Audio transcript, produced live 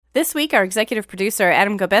This week, our executive producer,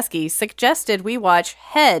 Adam Gobeski, suggested we watch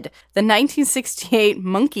Head, the 1968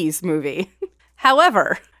 Monkees movie.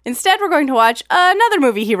 However, instead we're going to watch another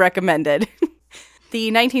movie he recommended. The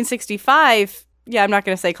 1965, I'm not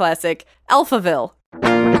going to say classic, Alphaville.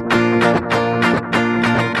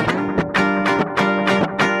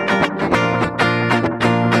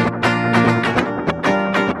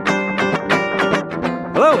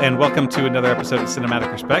 Hello, and welcome to another episode of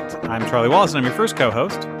Cinematic Respect. I'm Charlie Wallace, and I'm your first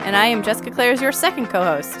co-host. And I am Jessica Clares, your second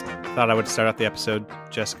co-host. Thought I would start out the episode,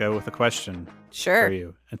 Jessica, with a question for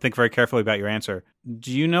you. And think very carefully about your answer.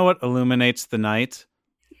 Do you know what illuminates the night?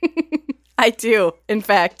 I do, in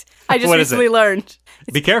fact. I just recently learned.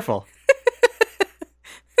 Be careful.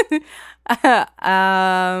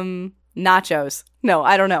 Nachos. No,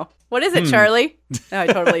 I don't know. What is it, Charlie? No, I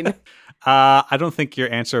totally know. I don't think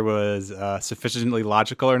your answer was sufficiently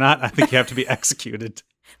logical or not. I think you have to be executed.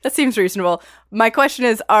 That seems reasonable. My question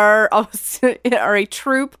is, are a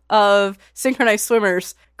troupe of synchronized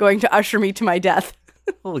swimmers going to usher me to my death?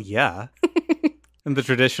 Well, yeah. In the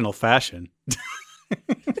traditional fashion.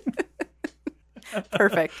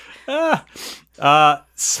 Perfect. I'm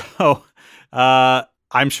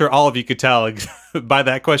sure all of you could tell by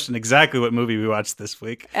that question exactly what movie we watched this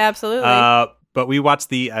week. Absolutely. But we watched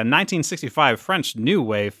the 1965 French New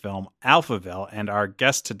Wave film Alphaville, and our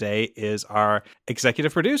guest today is our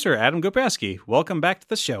executive producer, Adam Gobeski. Welcome back to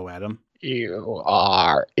the show, Adam. You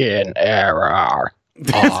are in error.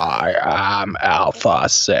 I am Alpha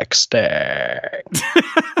 60.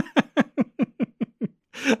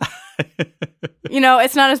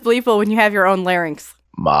 It's not as believable when you have your own larynx.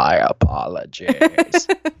 My apologies.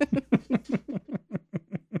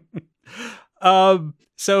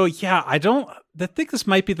 I think this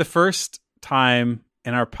might be the first time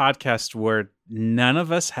in our podcast where none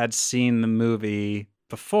of us had seen the movie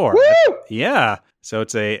before. Woo! Yeah. So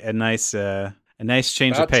it's a nice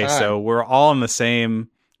change About of pace. time. So we're all on the same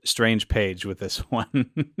strange page with this one.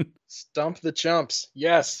 Stump the chumps.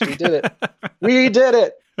 Yes, we did it. We did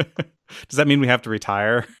it. Does that mean we have to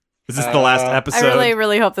retire? Is this the last episode? I really,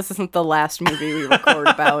 really hope this isn't the last movie we record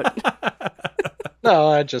about.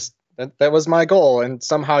 No, that was my goal, and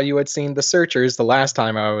somehow you had seen The Searchers the last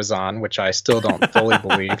time I was on, which I still don't fully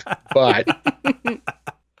believe. But I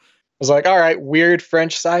was like, all right, weird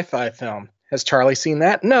French sci-fi film. Has Charlie seen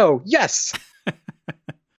that? No. Yes.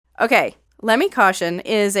 Okay, Lemmy Caution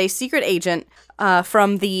is a secret agent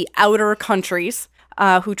from the outer countries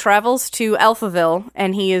who travels to Alphaville,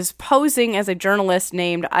 and he is posing as a journalist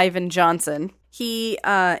named Ivan Johnson. He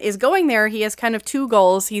is going there. He has kind of two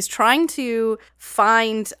goals. He's trying to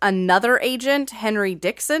find another agent, Henry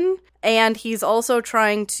Dixon, and he's also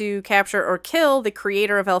trying to capture or kill the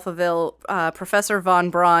creator of Alphaville, Professor Von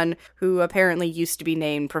Braun, who apparently used to be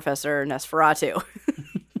named Professor Nosferatu.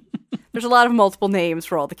 There's a lot of multiple names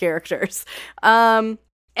for all the characters.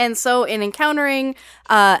 And so in encountering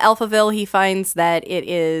Alphaville, he finds that it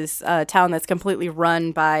is a town that's completely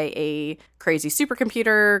run by a crazy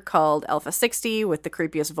supercomputer called Alpha 60 with the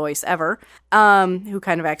creepiest voice ever, who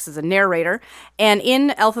kind of acts as a narrator. And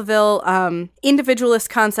in Alphaville, individualist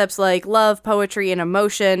concepts like love, poetry, and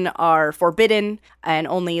emotion are forbidden, and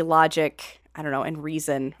only logic, and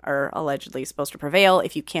reason are allegedly supposed to prevail.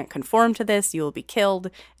 If you can't conform to this, you will be killed.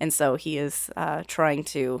 And so he is trying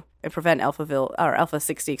to prevent Alpha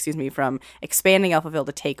 60, from expanding Alphaville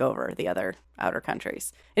to take over the other outer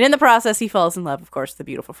countries. And in the process, he falls in love, of course, with the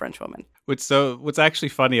beautiful French woman. What's actually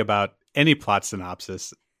funny about any plot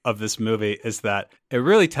synopsis of this movie is that it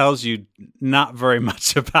really tells you not very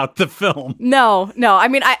much about the film. No. I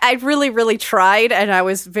mean, I really, really tried, and I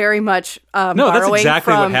was very much borrowing that's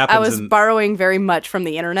exactly what happens. I was borrowing very much from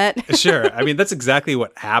the internet. Sure. I mean, that's exactly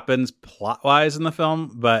what happens plot-wise in the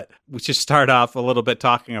film, but we should start off a little bit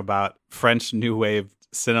talking about French New Wave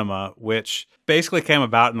cinema, which basically came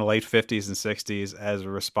about in the late 50s and 60s as a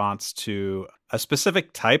response to a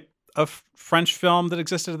specific type of French film that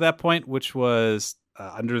existed at that point, which was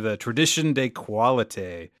under the tradition de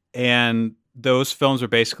qualité. And those films were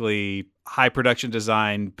basically high production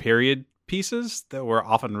design period pieces that were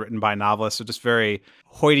often written by novelists, so just very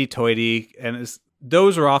hoity-toity. And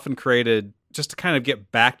those were often created just to kind of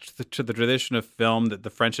get back to the tradition of film that the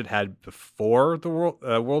French had before the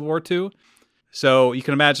World War II. So you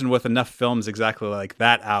can imagine with enough films exactly like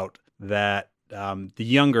that out, that the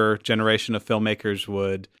younger generation of filmmakers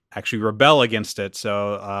would actually rebel against it.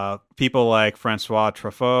 So people like Francois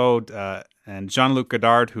Truffaut and Jean-Luc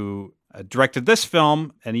Godard, who directed this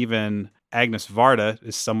film, and even Agnes Varda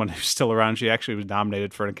is someone who's still around. She actually was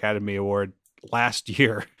nominated for an Academy Award last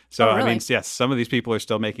year. So, really? I mean, yes, some of these people are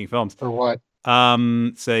still making films. For what?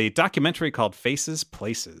 It's a documentary called Faces,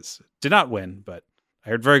 Places. Did not win, but I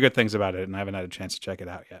heard very good things about it, and I haven't had a chance to check it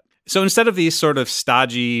out yet. So instead of these sort of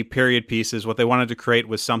stodgy period pieces, what they wanted to create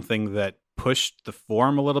was something that pushed the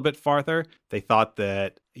form a little bit farther. They thought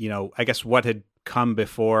that, I guess what had come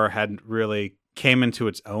before hadn't really came into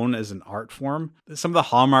its own as an art form. Some of the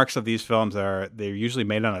hallmarks of these films are they're usually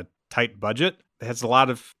made on a tight budget. It has a lot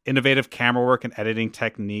of innovative camera work and editing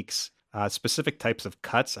techniques, specific types of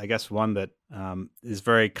cuts. I guess one that is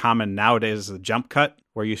very common nowadays is a jump cut,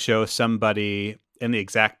 where you show somebody in the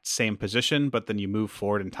exact same position, but then you move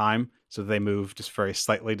forward in time. So they move just very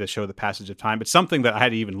slightly to show the passage of time. It's something that I had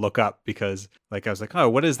to even look up because I was like, oh,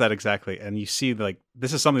 what is that exactly? And you see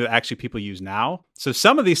this is something that actually people use now. So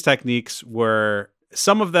some of these techniques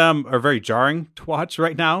some of them are very jarring to watch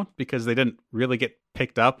right now because they didn't really get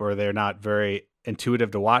picked up or they're not very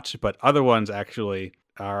intuitive to watch. But other ones actually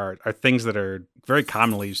are things that are very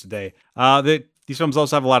commonly used today. These films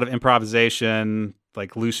also have a lot of improvisation,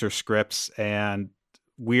 like looser scripts and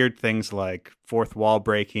weird things like fourth wall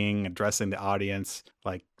breaking, addressing the audience,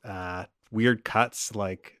 like weird cuts,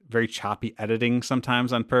 like very choppy editing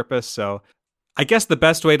sometimes on purpose. So I guess the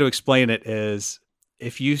best way to explain it is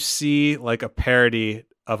if you see like a parody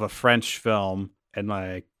of a French film and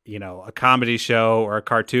like, a comedy show or a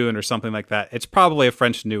cartoon or something like that, it's probably a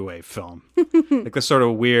French New Wave film, like the sort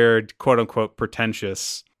of weird, quote unquote,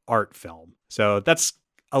 pretentious art film. So that's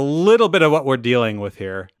a little bit of what we're dealing with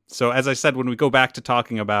here. So as I said, when we go back to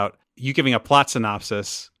talking about you giving a plot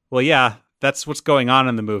synopsis, well, yeah, that's what's going on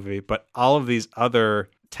in the movie. But all of these other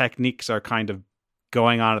techniques are kind of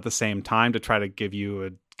going on at the same time to try to give you a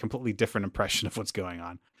completely different impression of what's going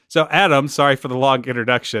on. So Adam, sorry for the long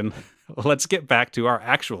introduction. Let's get back to our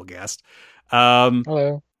actual guest.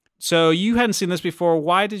 Hello. So you hadn't seen this before.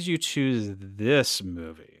 Why did you choose this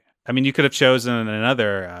movie? I mean, you could have chosen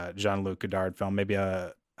another Jean-Luc Godard film, maybe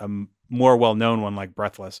a more well-known one like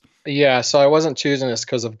Breathless. Yeah, so I wasn't choosing this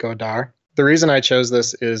because of Godard. The reason I chose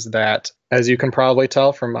this is that, as you can probably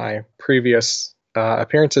tell from my previous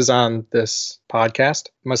appearances on this podcast,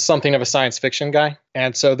 I'm something of a science fiction guy.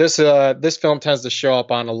 And so this film tends to show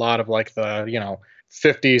up on a lot of like the,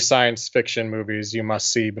 50 science fiction movies you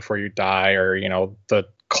must see before you die, or, the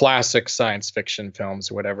classic science fiction films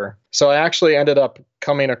or whatever. So I actually ended up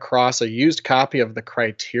coming across a used copy of the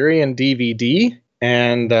Criterion DVD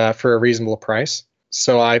and for a reasonable price.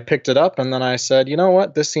 So I picked it up and then I said, you know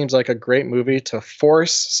what? This seems like a great movie to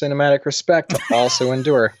force cinematic respect to also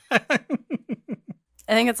endure.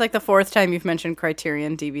 I think it's like the fourth time you've mentioned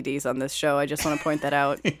Criterion DVDs on this show. I just want to point that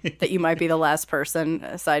out, that you might be the last person,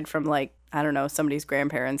 aside from like, I don't know, somebody's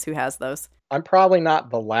grandparents who has those. I'm probably not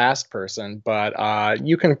the last person, but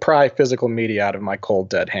you can pry physical media out of my cold,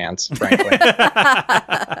 dead hands, frankly.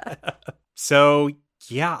 So,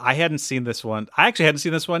 yeah, I hadn't seen this one. I actually hadn't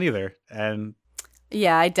seen this one either. And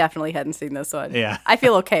yeah, I definitely hadn't seen this one. Yeah. I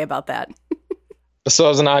feel okay about that. So it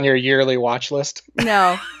wasn't on your yearly watch list?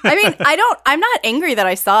 No. I mean, I'm not angry that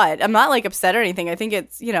I saw it. I'm not like upset or anything. I think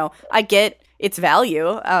it's, I get its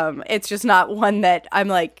value. It's just not one that I'm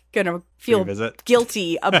like going to feel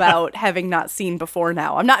guilty about having not seen before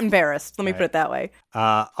now. I'm not embarrassed. Let me put it that way.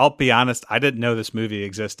 I'll be honest. I didn't know this movie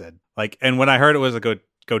existed. And when I heard it was a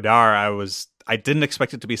Godard, I didn't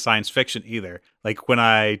expect it to be science fiction either. Like when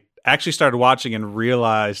I actually started watching and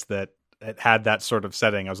realized that it had that sort of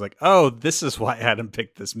setting, I was like, oh, this is why Adam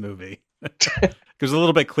picked this movie. It was a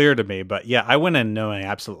little bit clear to me, but yeah, I went in knowing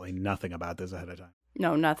absolutely nothing about this ahead of time.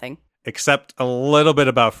 No, nothing. Except a little bit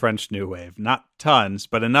about French New Wave. Not tons,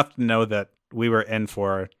 but enough to know that we were in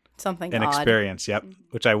for something an odd. Experience, yep,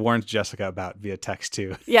 which I warned Jessica about via text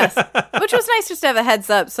too. Yes, which was nice just to have a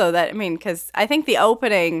heads up so that, because I think the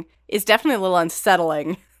opening is definitely a little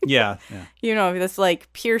unsettling. Yeah. This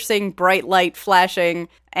like piercing bright light flashing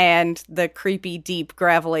and the creepy, deep,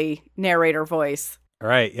 gravelly narrator voice. All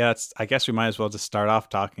right. Yeah. I guess we might as well just start off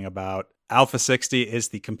talking about Alpha 60 is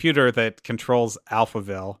the computer that controls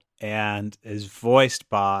Alphaville and is voiced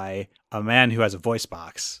by a man who has a voice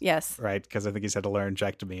box. Yes. Right. Because I think he's had a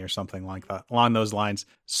laryngectomy or something like that, along those lines.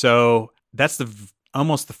 So that's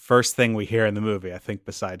almost the first thing we hear in the movie, I think,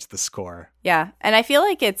 besides the score. Yeah, and I feel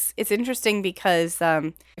like it's interesting because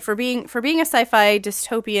for being a sci-fi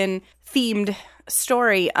dystopian themed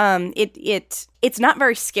story, it's not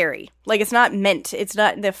very scary. Like it's not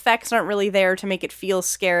the effects aren't really there to make it feel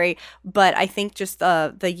scary, but I think just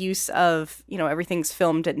the use of, everything's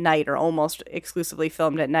filmed at night or almost exclusively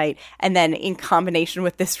filmed at night, and then in combination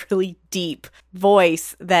with this really deep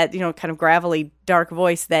voice that, kind of gravelly, dark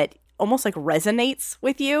voice that almost like resonates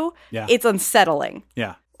with you. Yeah. It's unsettling.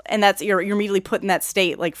 Yeah. And that's you're immediately put in that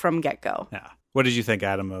state like from get-go. Yeah. What did you think,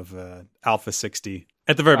 Adam, of Alpha 60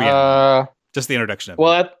 at the very beginning? Just the introduction of it.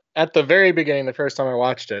 Well, at the very beginning, the first time I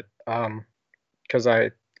watched it, because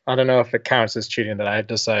I don't know if it counts as cheating that I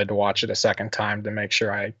decided to watch it a second time to make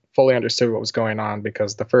sure I fully understood what was going on,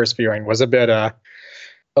 because the first viewing was a bit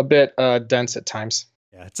dense at times.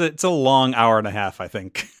 Yeah, it's a long hour and a half, I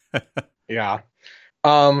think. Yeah.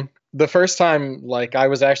 The first time, like, I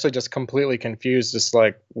was actually just completely confused, just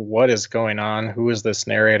like, what is going on? Who is this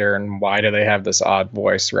narrator and why do they have this odd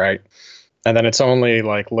voice, right? And then it's only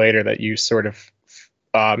like later that you sort of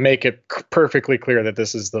make it perfectly clear that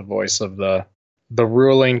this is the voice of the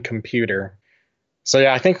ruling computer. So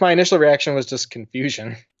yeah, I think my initial reaction was just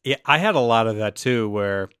confusion. Yeah, I had a lot of that too,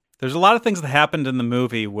 where there's a lot of things that happened in the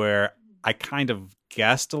movie where I kind of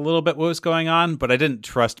guessed a little bit what was going on, but I didn't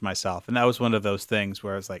trust myself. And that was one of those things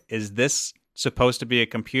where I was like, is this supposed to be a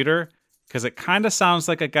computer? Because it kind of sounds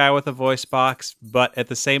like a guy with a voice box, but at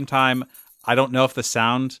the same time, I don't know if the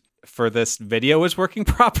sound for this video is working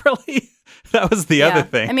properly. That was the other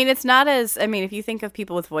thing. I mean, it's not as, if you think of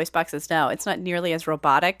people with voice boxes now, it's not nearly as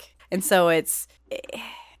robotic. And so it's,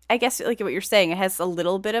 I guess, like what you're saying, it has a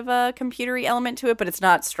little bit of a computery element to it, but it's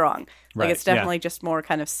not strong. Like, it's definitely just more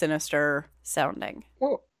kind of sinister sounding.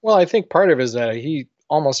 Well, I think part of it is that he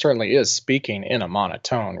almost certainly is speaking in a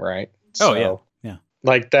monotone, right? Yeah.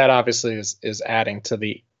 Like, that obviously is adding to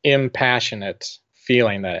the impassionate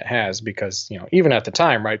feeling that it has, because, even at the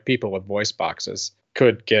time, right, people with voice boxes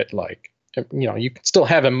could get, like, you can still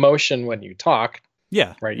have emotion when you talk.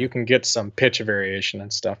 Yeah. Right. You can get some pitch variation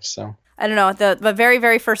and stuff. So I don't know. The very,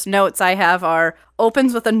 very first notes I have are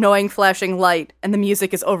opens with annoying flashing light and the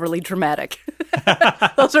music is overly dramatic.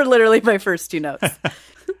 Those are literally my first two notes. It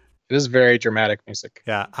is very dramatic music.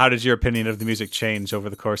 Yeah. How did your opinion of the music change over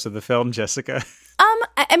the course of the film, Jessica?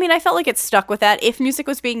 I felt like it stuck with that. If music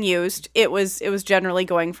was being used, it was generally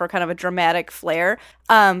going for kind of a dramatic flair.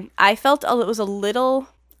 I felt it was a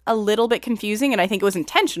little bit confusing, and I think it was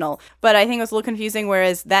intentional, but I think it was a little confusing,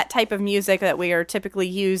 whereas that type of music that we are typically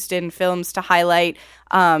used in films to highlight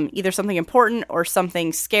either something important or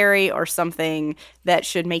something scary or something that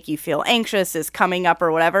should make you feel anxious is coming up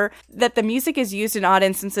or whatever, that the music is used in odd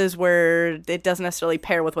instances where it doesn't necessarily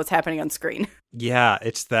pair with what's happening on screen. Yeah,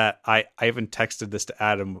 it's that I even texted this to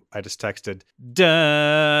Adam. I just texted,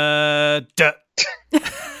 duh, duh.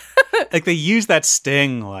 Like, they use that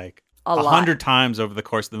sting, like, 100 times over the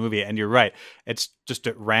course of the movie, and you're right. It's just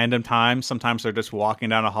at random times. Sometimes they're just walking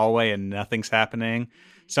down a hallway and nothing's happening.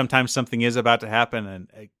 Sometimes something is about to happen, and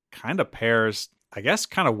it kind of pairs, I guess,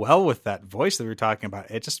 kind of well with that voice that we were talking about.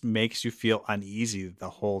 It just makes you feel uneasy the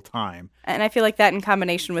whole time. And I feel like that in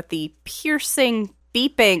combination with the piercing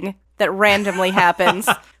beeping that randomly happens.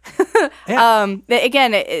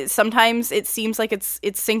 Again, sometimes it seems like it's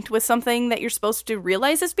synced with something that you're supposed to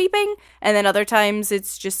realize is beeping, and then other times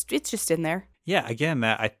it's just in there. Yeah, again,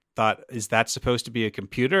 that I thought, is that supposed to be a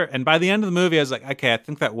computer? And by the end of the movie, I was like, okay, I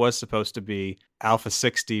think that was supposed to be Alpha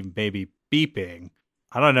 60 maybe beeping.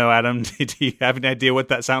 I don't know, Adam. Do you have any idea what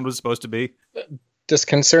that sound was supposed to be?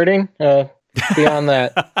 Disconcerting. Beyond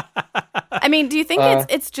that, I mean, do you think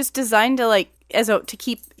it's just designed to to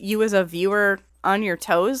keep you as a viewer on your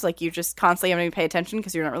toes? Like, you're just constantly having to pay attention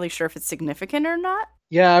because you're not really sure if it's significant or not?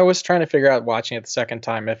 Yeah, I was trying to figure out, watching it the second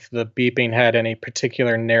time, if the beeping had any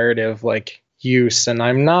particular narrative use, and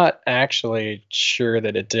I'm not actually sure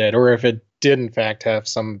that it did, or if it did in fact have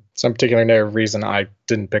some particular narrative reason I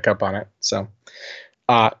didn't pick up on it. So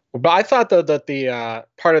but I thought that the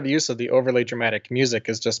part of the use of the overly dramatic music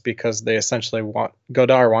is just because they essentially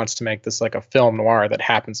Godard wants to make this like a film noir that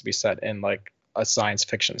happens to be set in like a science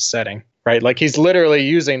fiction setting, right? Like, he's literally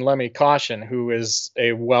using Lemmy Caution, who is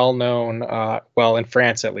a well-known, in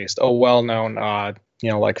France at least, a well-known,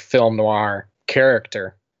 like film noir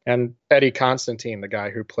character. And Eddie Constantine, the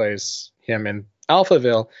guy who plays him in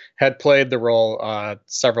Alphaville, had played the role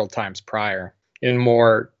several times prior in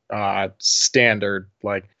more standard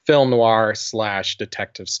like film noir /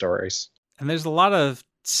 detective stories. And there's a lot of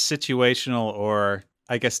situational, or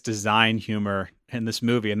I guess design humor in this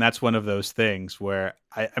movie, and that's one of those things where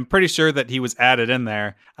I'm pretty sure that he was added in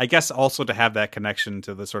there, I guess also to have that connection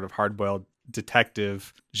to the sort of hard-boiled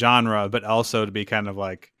detective genre, but also to be kind of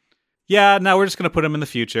like, yeah, now we're just going to put him in the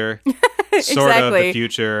future, sort of the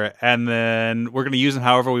future, and then we're going to use him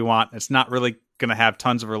however we want. It's not really going to have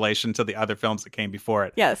tons of relation to the other films that came before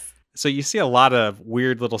it. Yes. So you see a lot of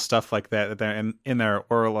weird little stuff like that in there,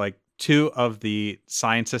 or like two of the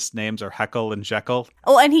scientists' names are Heckle and Jekyll.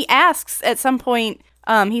 Oh, and he asks at some point,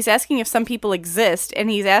 he's asking if some people exist, and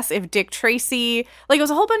he's asked if Dick Tracy, like, it was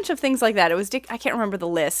a whole bunch of things like that. It was Dick, I can't remember the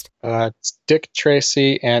list. It's Dick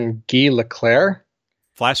Tracy and Guy Leclerc.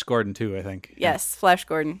 Flash Gordon too, I think. Yes, Flash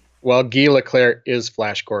Gordon. Well, Guy Leclerc is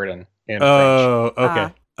Flash Gordon in French. Oh,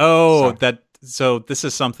 okay. Ah. So this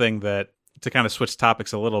is something that, to kind of switch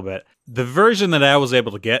topics a little bit, the version that I was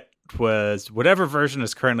able to get was whatever version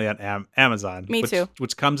is currently on Amazon. Me too.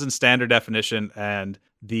 Which comes in standard definition, and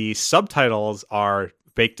the subtitles are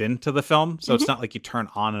baked into the film, so it's not like you turn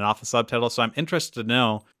on and off the subtitles. So I'm interested to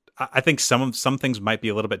know. I think some things might be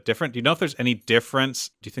a little bit different. Do you know if there's any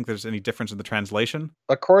difference? Do you think there's any difference in the translation?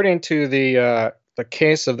 According to the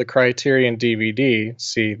case of the Criterion DVD,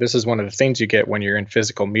 see, this is one of the things you get when you're in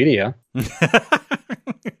physical media.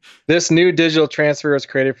 This new digital transfer was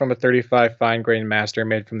created from a 35 fine-grained master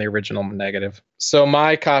made from the original negative. So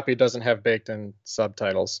my copy doesn't have baked-in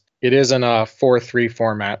subtitles. It is in a 4:3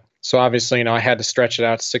 format. So obviously, I had to stretch it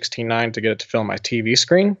out to 16:9 to get it to fill my TV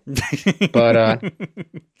screen. But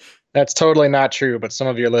that's totally not true. But some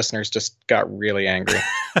of your listeners just got really angry.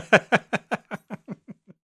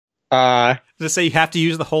 Just say you have to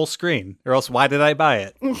use the whole screen, or else why did I buy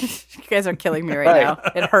it? You guys are killing me right now.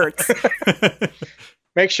 It hurts.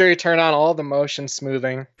 Make sure you turn on all the motion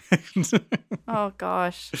smoothing. Oh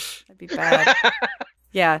gosh, that'd be bad.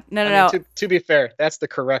 Yeah, no. To be fair, that's the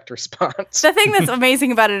correct response. The thing that's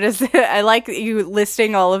amazing about it is that I like you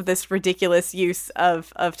listing all of this ridiculous use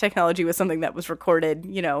of technology with something that was recorded,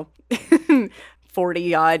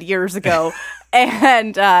 40 odd years ago.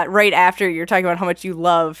 And right after you're talking about how much you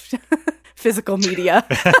loved physical media.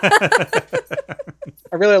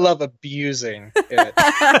 I really love abusing it.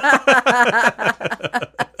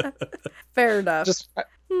 Fair enough. I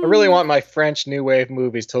really want my French New Wave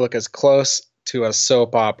movies to look as close to a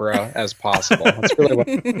soap opera as possible. That's really what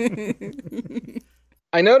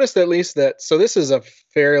I noticed, at least so this is a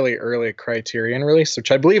fairly early Criterion release,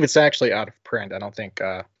 which I believe it's actually out of print. I don't think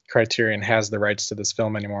Criterion has the rights to this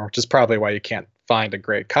film anymore, which is probably why you can't find a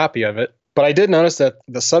great copy of it. But I did notice that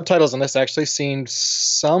the subtitles on this actually seemed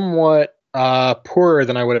somewhat poorer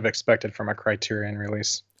than I would have expected from a Criterion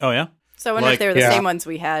release. Oh, yeah? So I wonder if they were the same ones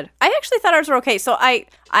we had. I actually thought ours were okay. So I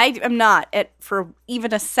am not, for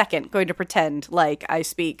even a second, going to pretend like I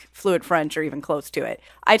speak fluent French or even close to it.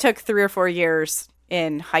 I took 3 or 4 years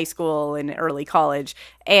in high school and early college,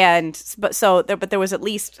 but there was at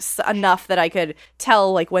least enough that I could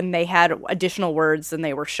tell, like, when they had additional words than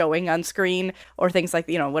they were showing on screen, or things like,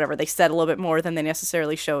 whatever, they said a little bit more than they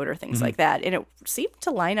necessarily showed, or things like that, and it seemed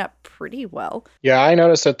to line up pretty well. Yeah, I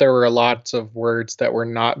noticed that there were lots of words that were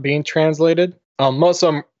not being translated. Most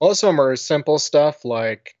of them are simple stuff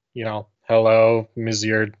like, hello,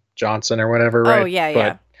 Monsieur Johnson or whatever, right? Oh,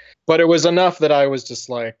 yeah. But it was enough that I was just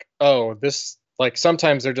like, oh, this. Like,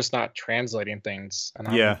 sometimes they're just not translating things, and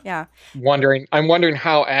I'm wondering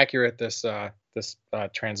how accurate this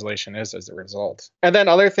translation is as a result. And then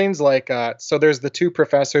other things like so there's the 2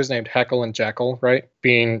 professors named Heckle and Jekyll, right?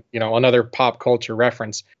 Being another pop culture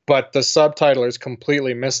reference, but the subtitlers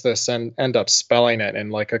completely miss this and end up spelling it in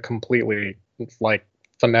like a completely like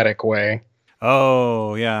phonetic way.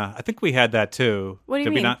 Oh yeah, I think we had that too. What do you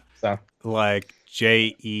mean? We not like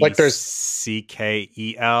JECKEL?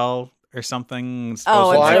 Or something.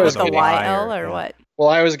 Oh, instead of the YL or what? Well,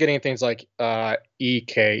 I was getting things like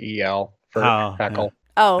EKEL for Heckle.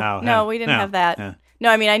 Oh, no, we didn't have that. Yeah. No,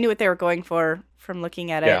 I mean, I knew what they were going for from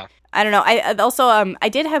looking at it. Yeah. I don't know. I also, I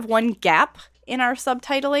did have one gap in our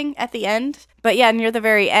subtitling at the end. But yeah, near the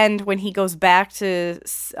very end, when he goes back to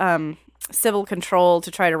civil control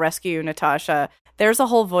to try to rescue Natasha, there's a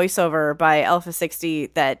whole voiceover by Alpha 60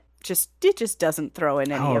 that it just doesn't throw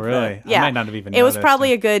in any of really? Yeah. I might not have even It was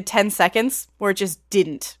probably a good 10 seconds where it just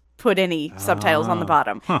didn't put any subtitles on the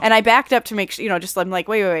bottom. Huh. And I backed up to make sure, I'm like,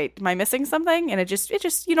 wait, am I missing something? And it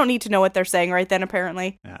just, you don't need to know what they're saying right then,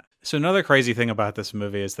 apparently. Yeah. So another crazy thing about this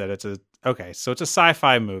movie is that it's a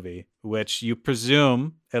sci-fi movie, which you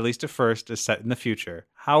presume, at least at first, is set in the future.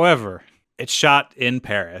 However, it's shot in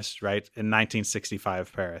Paris, right? In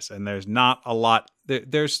 1965 Paris. And there's not a lot,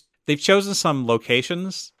 they've chosen some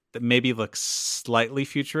locations that maybe look slightly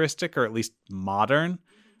futuristic or at least modern,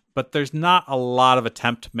 but there's not a lot of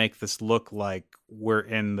attempt to make this look like we're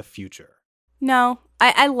in the future. No,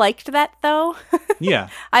 I liked that though. Yeah.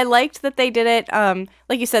 I liked that they did it.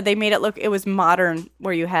 Like you said, they made it look, it was modern,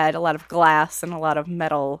 where you had a lot of glass and a lot of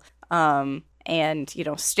metal, and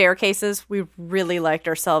staircases. We really liked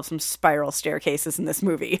ourselves some spiral staircases in this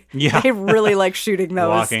movie. Yeah. I really like shooting those.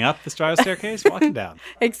 Walking up the spiral staircase, walking down.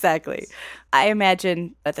 Exactly. I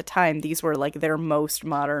imagine at the time these were like their most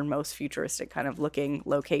modern, most futuristic kind of looking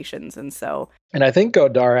locations. And I think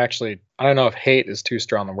Godard actually, I don't know if hate is too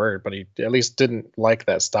strong a word, but he at least didn't like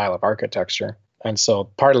that style of architecture. And so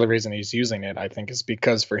part of the reason he's using it, I think, is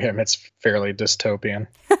because for him it's fairly dystopian.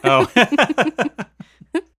 Oh.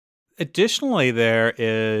 Additionally, there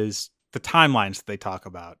is the timelines that they talk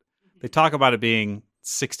about. They talk about it being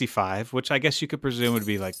 65, which I guess you could presume would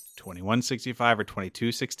be like 2165 or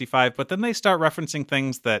 2265. But then they start referencing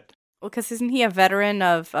things that... Well, because isn't he a veteran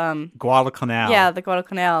of... Guadalcanal. Yeah, the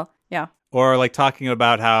Guadalcanal. Yeah. Or like talking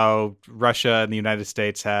about how Russia and the United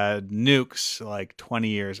States had nukes like 20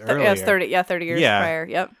 years earlier. Yeah, 30 years prior.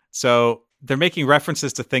 Yep. So they're making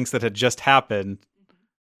references to things that had just happened.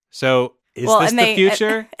 So is this the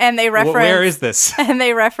future? And they reference... Where is this? And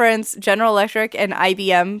they reference General Electric and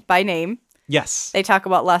IBM by name. Yes. They talk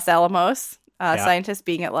about Los Alamos, scientists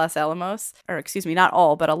being at Los Alamos. Or excuse me, not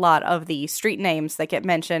all, but a lot of the street names that get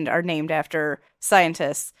mentioned are named after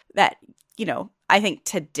scientists that, you know, I think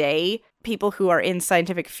today people who are in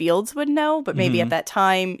scientific fields would know, but maybe at that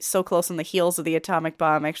time, so close on the heels of the atomic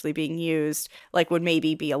bomb actually being used, like would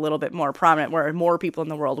maybe be a little bit more prominent where more people in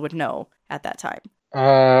the world would know at that time.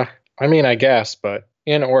 I mean, I guess, but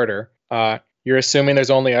in order, you're assuming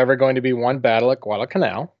there's only ever going to be one battle at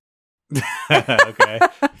Guadalcanal. Okay.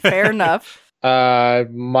 Fair enough.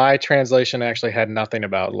 My translation actually had nothing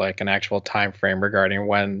about like an actual time frame regarding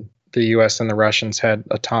when the U.S. and the Russians had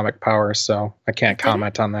atomic power, so I can't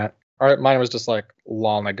comment on that. All right, mine was just like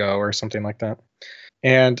long ago or something like that.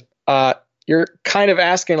 And you're kind of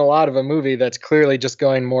asking a lot of a movie that's clearly just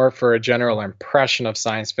going more for a general impression of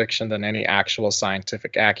science fiction than any actual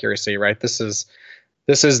scientific accuracy, right? This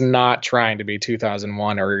is not trying to be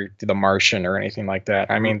 2001 or The Martian or anything like that.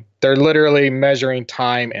 I mean, they're literally measuring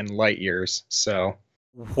time in light years. So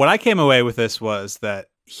what I came away with this was that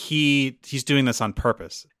he's doing this on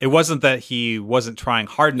purpose. It wasn't that he wasn't trying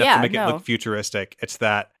hard enough to make it look futuristic. It's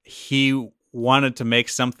that he wanted to make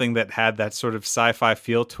something that had that sort of sci-fi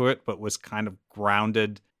feel to it, but was kind of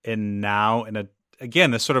grounded in now in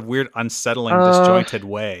this sort of weird, unsettling, disjointed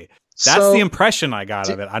way. That's the impression I got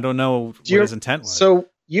of it. I don't know what his intent was. So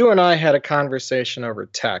you and I had a conversation over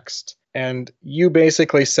text, and you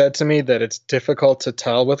basically said to me that it's difficult to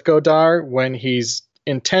tell with Godard when he's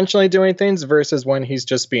intentionally doing things versus when he's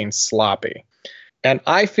just being sloppy. And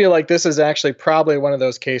I feel like this is actually probably one of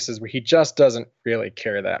those cases where he just doesn't really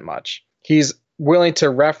care that much. He's willing to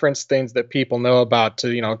reference things that people know about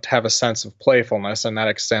to, you know, to have a sense of playfulness, and that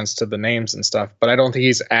extends to the names and stuff. But I don't think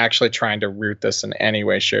he's actually trying to root this in any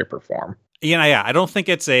way, shape, or form. Yeah. I don't think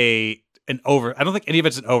it's I don't think any of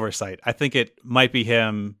it's an oversight. I think it might be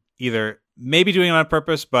him either maybe doing it on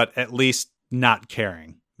purpose, but at least not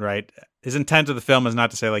caring, right? His intent of the film is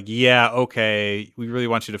not to say like, yeah, okay, we really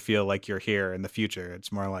want you to feel like you're here in the future.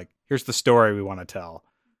 It's more like, here's the story we want to tell.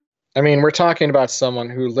 I mean, we're talking about someone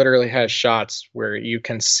who literally has shots where you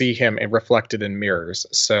can see him reflected in mirrors.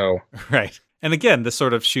 So right. And again, the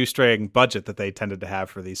sort of shoestring budget that they tended to have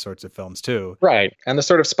for these sorts of films too. Right. And the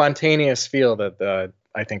sort of spontaneous feel that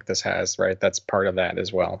I think this has, right? That's part of that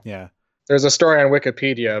as well. Yeah. There's a story on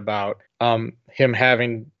Wikipedia about him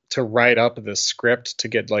having to write up the script to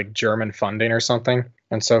get like German funding or something.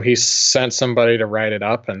 And so he sent somebody to write it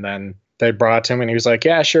up, and then they brought it to him and he was like,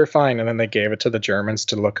 yeah, sure, fine. And then they gave it to the Germans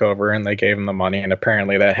to look over, and they gave him the money. And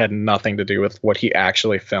apparently that had nothing to do with what he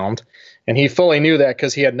actually filmed. And he fully knew that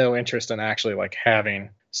because he had no interest in actually like having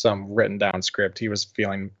some written down script. He was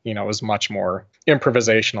feeling, you know, it was much more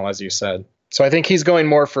improvisational, as you said. So I think he's going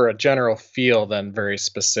more for a general feel than very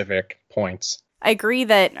specific points. I agree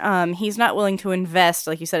that he's not willing to invest,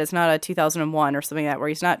 like you said, it's not a 2001 or something like that, where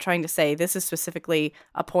he's not trying to say, this is specifically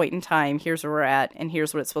a point in time, here's where we're at, and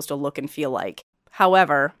here's what it's supposed to look and feel like.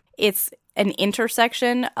 However, it's an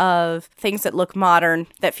intersection of things that look modern,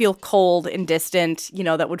 that feel cold and distant, you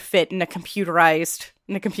know, that would fit in a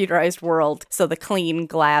computerized world. So the clean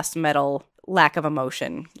glass, metal, lack of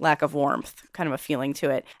emotion, lack of warmth, kind of a feeling to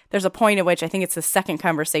it. There's a point at which I think it's the second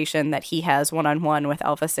conversation that he has one-on-one with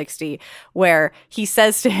Alpha 60, where he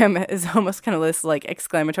says to him, is almost kind of this like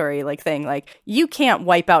exclamatory like thing, like, you can't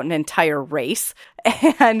wipe out an entire race.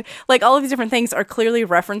 And like all of these different things are clearly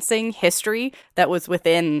referencing history that was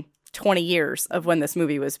within 20 years of when this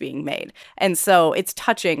movie was being made. And so it's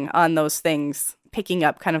touching on those things, picking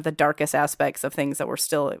up kind of the darkest aspects of things that were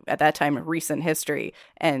still at that time recent history,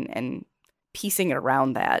 and piecing it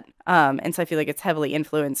around that. And so I feel like it's heavily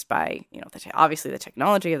influenced by, you know, obviously the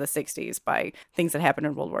technology of the 60s, by things that happened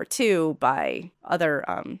in World War II, by other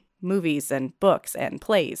movies and books and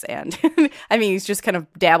plays. And I mean, he's just kind of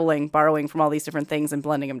borrowing from all these different things and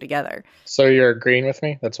blending them together. So you're agreeing with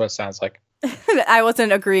me? That's what it sounds like. I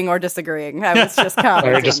wasn't agreeing or disagreeing. I was just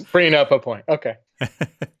commenting. Or just bringing up a point. Okay.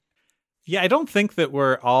 Yeah, I don't think that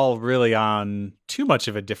we're all really on too much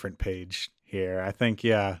of a different page here. I think,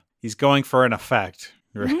 yeah, he's going for an effect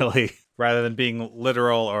really, rather than being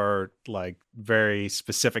literal or like very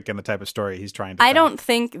specific in the type of story he's trying to tell. I don't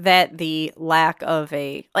think that the lack of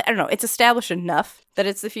I don't know, it's established enough that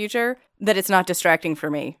it's the future that it's not distracting for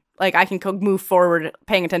me. Like, I can move forward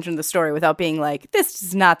paying attention to the story without being like, this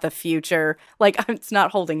is not the future. Like, it's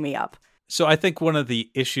not holding me up. So I think one of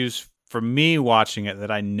the issues for me watching it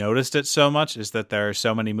that I noticed it so much is that there are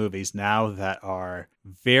so many movies now that are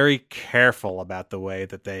very careful about the way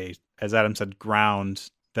that they, as Adam said,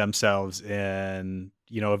 ground themselves in,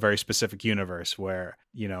 a very specific universe where,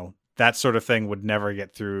 that sort of thing would never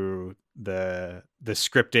get through the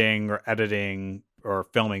scripting or editing or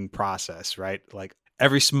filming process, right? Like,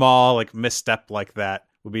 every small like misstep like that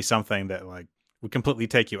would be something that like would completely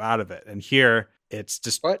take you out of it. And here it's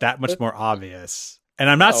just that much more obvious. And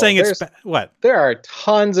I'm not saying it's what? There are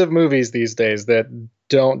tons of movies these days that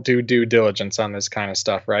don't do due diligence on this kind of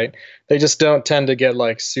stuff, right? They just don't tend to get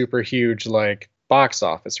like super huge like box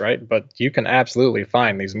office, right? But you can absolutely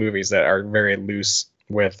find these movies that are very loose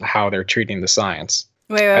with how they're treating the science.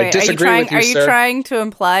 Wait. Are you trying to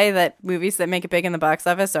imply that movies that make it big in the box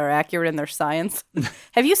office are accurate in their science?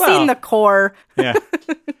 Have you seen The Core? Yeah.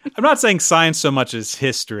 I'm not saying science so much as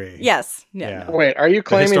history. Yes. Yeah. No. Wait, are you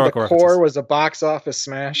claiming The Core was a box office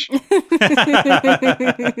smash? In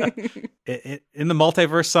the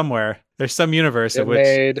multiverse somewhere, there's some universe in which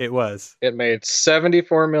it was. It made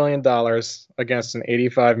 $74 million against an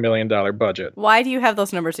 $85 million budget. Why do you have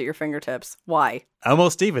those numbers at your fingertips? Why?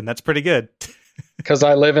 Almost even. That's pretty good. Because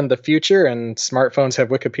I live in the future and smartphones have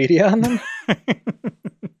Wikipedia on them?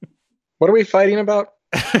 What are we fighting about?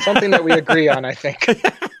 Something that we agree on, I think.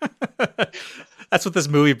 That's what this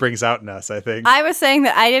movie brings out in us, I think. I was saying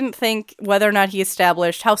that I didn't think whether or not he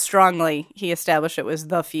established, how strongly he established it was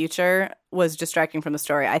the future was distracting from the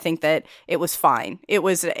story. I think that it was fine. It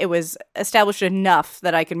was established enough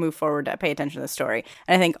that I could move forward to pay attention to the story.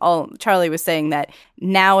 And I think Charlie was saying that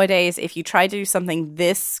nowadays, if you try to do something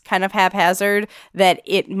this kind of haphazard, that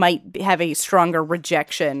it might have a stronger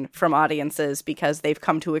rejection from audiences because they've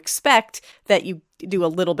come to expect that you do a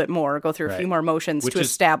little bit more, go through a few more motions to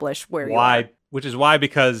establish where you are. Which is why,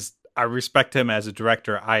 because I respect him as a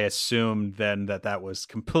director, I assumed then that was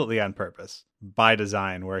completely on purpose, by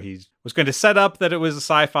design, where he was going to set up that it was a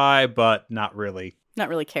sci-fi, but not really. Not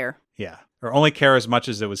really care. Yeah. Or only care as much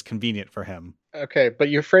as it was convenient for him. Okay, but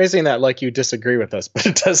you're phrasing that like you disagree with us, but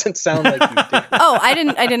it doesn't sound like you do. Oh, I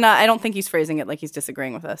did not. I don't think he's phrasing it like he's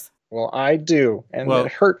disagreeing with us. Well, I do, and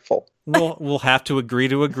it's hurtful. We'll have to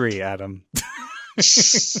agree, Adam.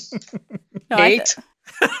 No,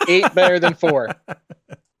 8 better than 4.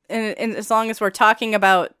 And as long as we're talking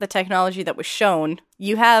about the technology that was shown,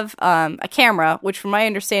 you have a camera, which from my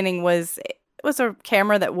understanding was a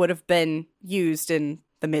camera that would have been used in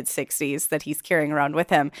the mid-60s that he's carrying around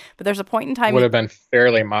with him. But there's a point in time... Would have been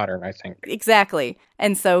fairly modern, I think. Exactly.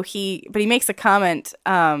 And so he makes a comment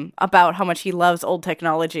about how much he loves old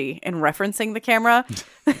technology in referencing the camera,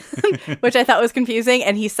 which I thought was confusing.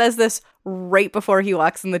 And he says this right before he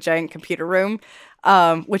walks in the giant computer room,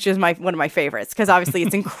 which is one of my favorites, because obviously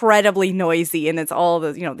it's incredibly noisy and it's all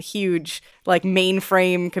the the huge like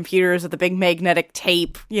mainframe computers with the big magnetic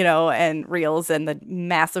tape, and reels and the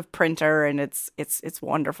massive printer, and it's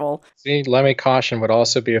wonderful. See, Lemmy Caution would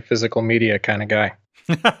also be a physical media kind of guy.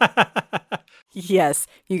 Yes,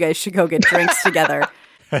 you guys should go get drinks together.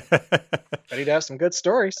 But he'd have some good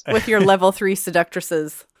stories with your level 3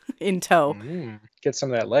 seductresses in tow. Get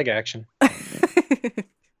some of that leg action.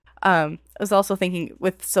 I was also thinking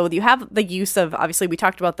so you have the use of, obviously we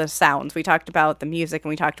talked about the sounds, we talked about the music, and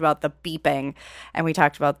we talked about the beeping, and we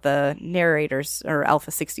talked about the narrator's or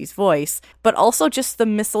Alpha 60's voice, but also just the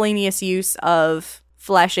miscellaneous use of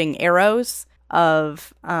flashing arrows,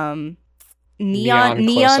 of neon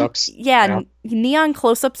close-ups. Yeah, neon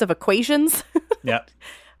close-ups of equations. Yeah.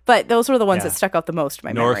 But those were the ones that stuck out the most in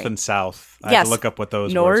my memory. North and south. I yes. had to look up what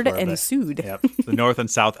those Nord words were. and Sud. Yep. The north and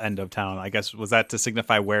south end of town. I guess, was that to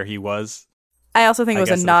signify where he was? I also think it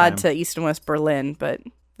was a nod to East and West Berlin, but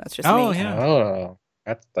that's just me. Yeah. Oh,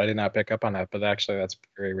 I did not pick up on that, but actually that's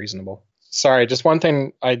very reasonable. Sorry, just one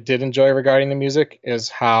thing I did enjoy regarding the music is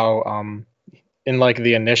how in like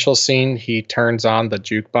the initial scene, he turns on the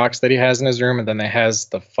jukebox that he has in his room, and then he has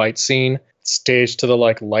the fight scene staged to the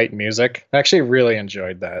like light music. I actually really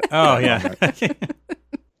enjoyed that. Oh, yeah.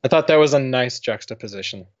 I thought that was a nice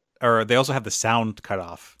juxtaposition. Or they also have the sound cut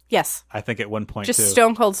off. Yes. I think at one point, just too.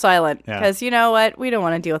 Stone cold silent. Because you know what? We don't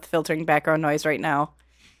want to deal with filtering background noise right now.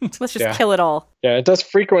 Let's just kill it all. Yeah, it does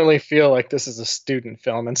frequently feel like this is a student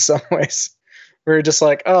film in some ways. We're just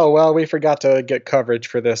like, oh, well, we forgot to get coverage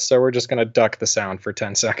for this, so we're just going to duck the sound for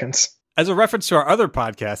 10 seconds. as a reference to our other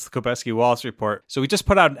podcast, the Kopeski Wallace Report, so we just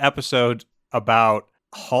put out an episode about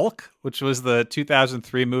Hulk, which was the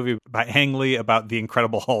 2003 movie by Ang Lee about the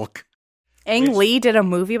Incredible Hulk. Ang Lee did a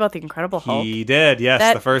movie about the Incredible Hulk. He did,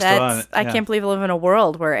 yes, the first one. I can't believe I live in a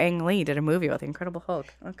world where Ang Lee did a movie about the Incredible Hulk.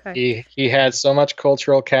 Okay. He had so much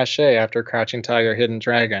cultural cachet after Crouching Tiger, Hidden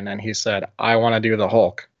Dragon, and he said, I want to do the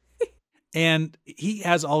Hulk. And he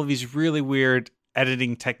has all of these really weird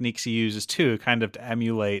editing techniques he uses, too, kind of to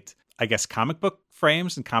emulate, I guess, comic book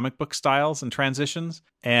frames and comic book styles and transitions.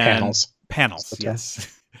 And Panels,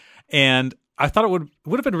 yes. And I thought it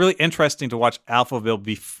would have been really interesting to watch Alphaville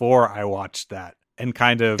before I watched that and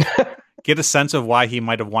kind of get a sense of why he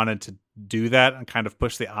might have wanted to do that and kind of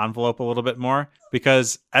push the envelope a little bit more.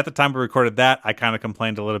 Because at the time we recorded that, I kind of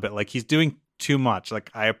complained a little bit, like he's doing too much.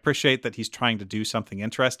 Like I appreciate that he's trying to do something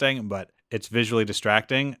interesting, but it's visually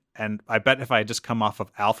distracting. And I bet if I had just come off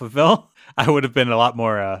of Alphaville, I would have been a lot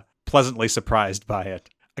more pleasantly surprised by it.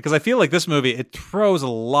 Because I feel like this movie, it throws a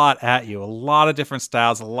lot at you, a lot of different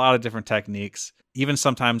styles, a lot of different techniques, even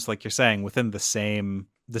sometimes, like you're saying, within the same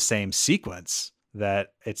sequence,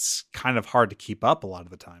 that it's kind of hard to keep up a lot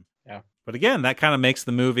of the time. Yeah. But again, that kind of makes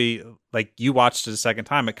the movie, like you watched it a second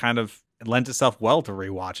time, it lends itself well to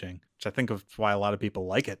rewatching, which I think is why a lot of people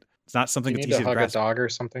like it. It's not something that's easy to grasp. You need to hug a dog or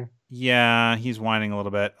something? Yeah, he's whining a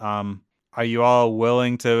little bit. Are you all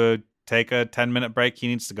willing to take a 10-minute break? He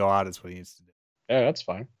needs to go out, is what he needs to do. Yeah, that's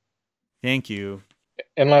fine. Thank you.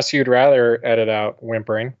 Unless you'd rather edit out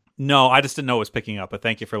whimpering. No, I just didn't know it was picking up, but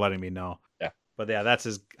thank you for letting me know. Yeah. But yeah,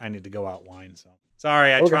 that's I need to go out whine. So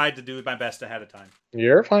sorry, I tried to do my best ahead of time.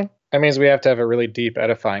 You're fine. That means we have to have a really deep,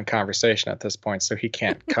 edifying conversation at this point, so he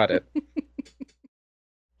can't cut it.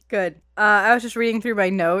 Good. I was just reading through my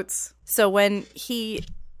notes. So when he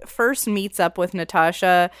first meets up with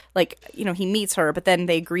Natasha, he meets her, but then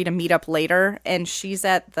they agree to meet up later, and she's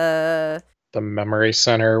at the memory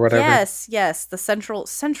center or whatever. Yes, the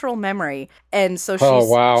central memory. And so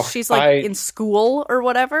she's in school or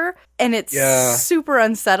whatever, and it's super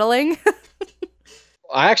unsettling.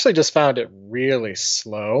 I actually just found it really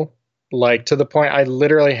slow, to the point I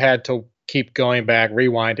literally had to keep going back,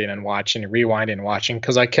 rewinding and watching,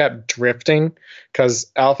 because I kept drifting,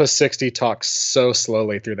 because Alpha 60 talks so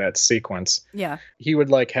slowly through that sequence. Yeah. He would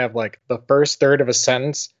have the first third of a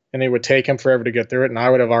sentence, and it would take him forever to get through it, and I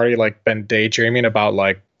would have already been daydreaming about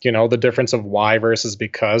the difference of why versus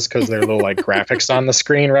because there are little graphics on the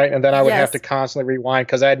screen, right? And then I would have to constantly rewind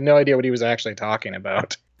because I had no idea what he was actually talking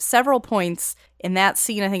about. Several points in that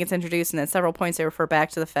scene, I think it's introduced, and at several points they refer back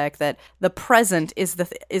to the fact that the present is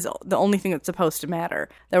the only thing that's supposed to matter.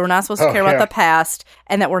 That we're not supposed to care about the past,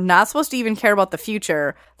 and that we're not supposed to even care about the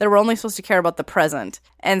future. That we're only supposed to care about the present.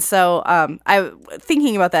 And so,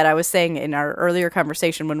 thinking about that, I was saying in our earlier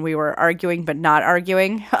conversation when we were arguing but not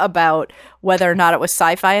arguing about whether or not it was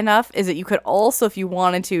sci-fi enough, is that you could also, if you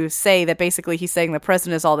wanted to, say that basically he's saying the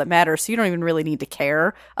present is all that matters, so you don't even really need to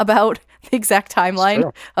care about the exact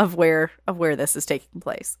timeline of where this is taking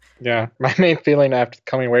place. Yeah, my main feeling after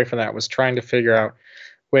coming away from that was trying to figure out,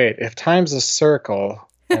 wait, if time's a circle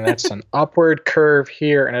and it's an upward curve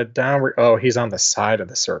here and a downward, he's on the side of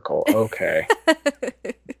the circle. Okay.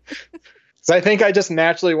 So I think I just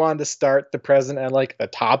naturally wanted to start the present at the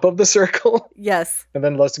top of the circle. Yes. And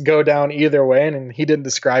then let's go down either way. And he didn't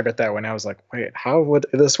describe it that way. And I was like, wait, how would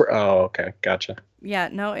this work? Oh, okay. Gotcha. Yeah,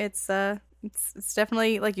 no, it's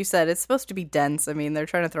definitely, like you said, it's supposed to be dense. I mean, they're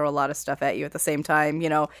trying to throw a lot of stuff at you at the same time,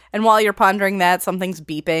 and while you're pondering that, something's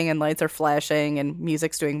beeping and lights are flashing and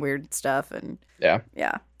music's doing weird stuff. And yeah.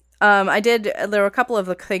 There were a couple of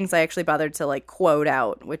the things I actually bothered to quote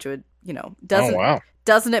out, which would,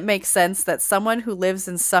 doesn't it make sense that someone who lives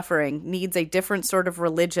in suffering needs a different sort of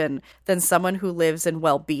religion than someone who lives in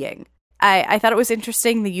well-being? I thought it was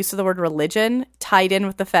interesting, the use of the word religion tied in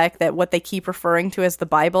with the fact that what they keep referring to as the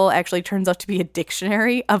Bible actually turns out to be a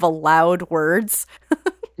dictionary of allowed words.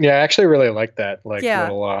 Yeah, I actually really like that,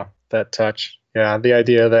 little that touch. Yeah, the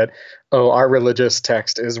idea that, our religious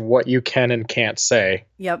text is what you can and can't say.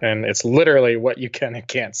 Yep. And it's literally what you can and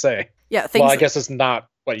can't say. Yeah. I guess it's not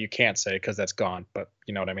what you can't say because that's gone, but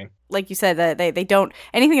you know what I mean? Like you said, that they don't,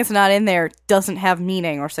 anything that's not in there doesn't have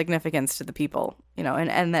meaning or significance to the people,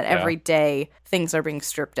 and that every day things are being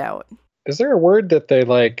stripped out. Is there a word that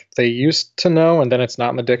they used to know and then it's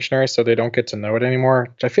not in the dictionary so they don't get to know it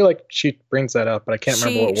anymore? I feel like she brings that up, but I can't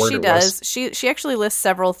remember what word it was. She actually lists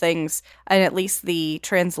several things, and at least the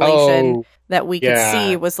translation that we could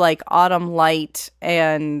see was autumn light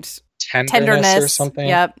and tenderness or something.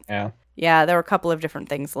 Yep. Yeah. Yeah, there were a couple of different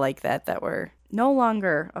things like that were no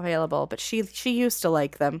longer available, but she used to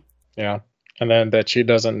like them. Yeah. And then that she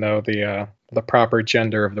doesn't know the the proper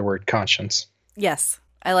gender of the word conscience. Yes.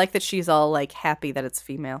 I like that she's all like happy that it's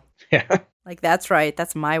female. Yeah. Like, that's right.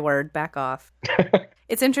 That's my word. Back off.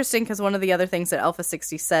 It's interesting because one of the other things that Alpha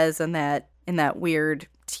 60 says in that weird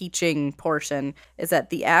teaching portion is that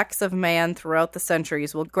the acts of man throughout the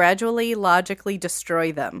centuries will gradually, logically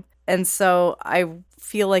destroy them. And so I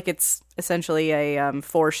feel like it's essentially a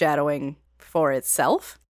foreshadowing for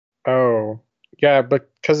itself. Oh, yeah, but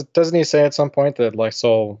because doesn't he say at some point that, like,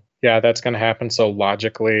 so, yeah, that's going to happen, so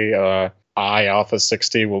logically, I, Alpha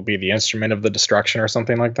 60, will be the instrument of the destruction or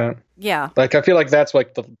something like that? Yeah. Like, I feel like that's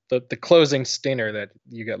like the closing stinger that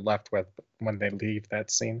you get left with when they leave that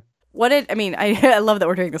scene. I love that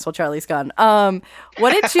we're doing this while Charlie's gone.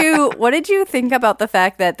 What did you think about the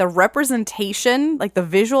fact that the representation, like the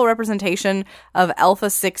visual representation of Alpha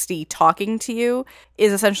 60 talking to you,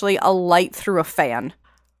 is essentially a light through a fan?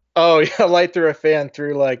 Oh, yeah, light through a fan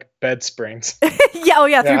through, like, bed springs.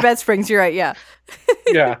 Yeah, through bed springs, you're right, yeah.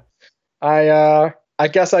 Yeah. I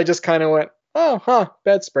guess I just kind of went,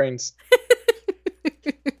 bed springs.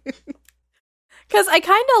 Because I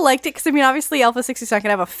kind of liked it, because, I mean, obviously Alpha 60 is not going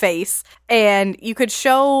to have a face, and you could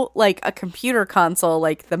show, like, a computer console,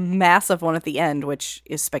 like, the massive one at the end, which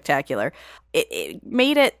is spectacular. It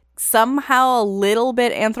made it somehow a little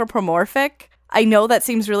bit anthropomorphic. I know that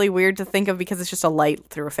seems really weird to think of because it's just a light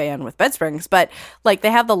through a fan with bed springs, but, like, they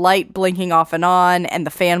have the light blinking off and on, and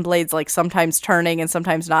the fan blades, like, sometimes turning and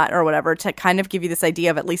sometimes not, or whatever, to kind of give you this idea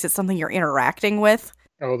of at least it's something you're interacting with.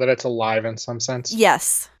 Oh, that it's alive in some sense?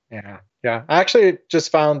 Yes. Yeah. I actually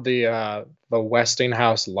just found the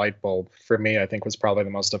Westinghouse light bulb, for me, I think was probably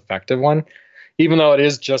the most effective one. Even though it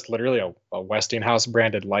is just literally a Westinghouse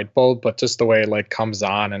branded light bulb, but just the way it, like, comes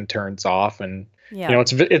on and turns off, and Yeah. you know,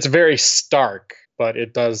 it's very stark, but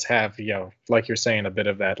it does have, you know, like you're saying, a bit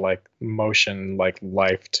of that, like, motion, like,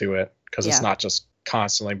 life to it, because it's not just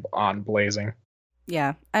constantly on blazing.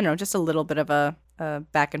 Yeah, I don't know, just a little bit of a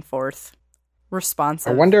back and forth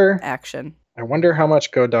responsive action. I wonder how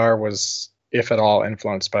much Godard was, if at all,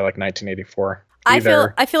 influenced by, like, 1984. I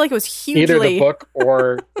feel like it was hugely either the book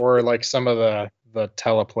or like some of the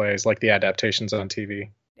teleplays, like the adaptations on TV.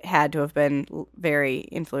 Had to have been very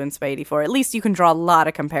influenced by 84. At least you can draw a lot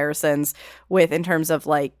of comparisons with, in terms of,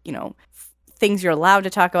 like, you know, things you're allowed to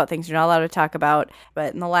talk about, things you're not allowed to talk about.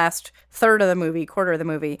 But in the last quarter of the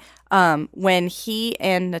movie, when he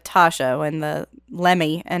and Natasha, when the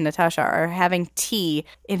Lemmy and Natasha are having tea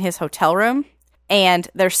in his hotel room, and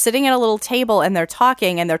they're sitting at a little table and they're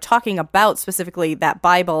talking about specifically that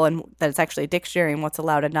Bible and that it's actually a dictionary and what's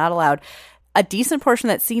allowed and not allowed. A decent portion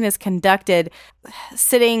of that scene is conducted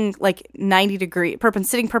sitting like 90 degrees,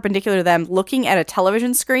 sitting perpendicular to them, looking at a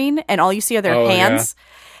television screen, and all you see are their hands. Yeah.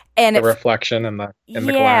 And the reflection in the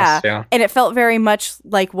glass. Yeah. And it felt very much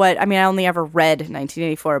like I only ever read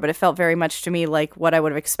 1984, but it felt very much to me like what I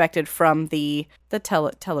would have expected from the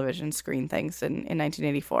television screen things in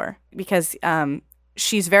 1984. Because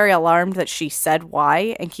she's very alarmed that she said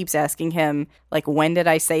why and keeps asking him, like, when did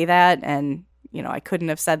I say that? And, you know, I couldn't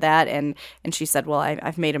have said that. And she said, well,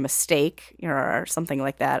 I've made a mistake, you know, or something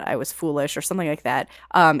like that. I was foolish or something like that.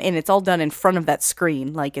 And it's all done in front of that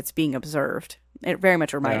screen, like it's being observed. It very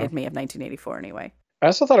much reminded me of 1984 anyway. I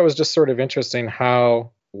also thought it was just sort of interesting how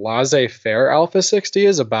laissez-faire Alpha 60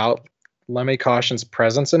 is about Lemmy Caution's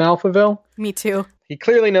presence in Alphaville. Me too. He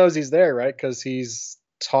clearly knows he's there, right? Because he's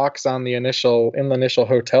talks in the initial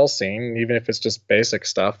hotel scene, even if it's just basic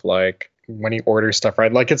stuff, like when he orders stuff,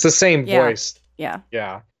 right? Like, it's the same voice. Yeah.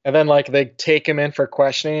 And then, like, they take him in for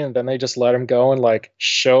questioning, and then they just let him go and, like,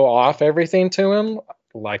 show off everything to him.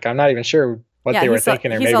 Like, I'm not even sure what they were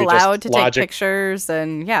thinking. Or he's maybe allowed just to take pictures,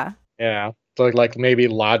 and yeah. So, like, maybe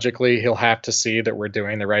logically he'll have to see that we're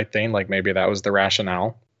doing the right thing. Like, maybe that was the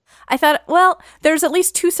rationale. I thought, well, there's at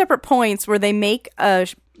least two separate points where they make a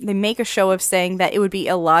show of saying that it would be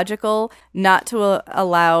illogical not to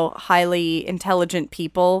allow highly intelligent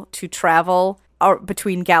people to travel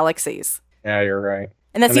between galaxies. Yeah, you're right.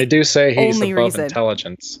 And they do say he's above reason.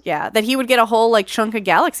 Intelligence. Yeah, that he would get a whole, like, chunk of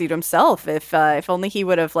galaxy to himself if only he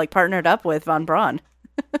would have, like, partnered up with Von Braun.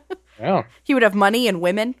 Yeah. He would have money and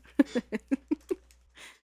women.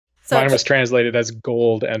 Mine was translated as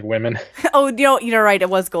gold and women. Oh, you're right. It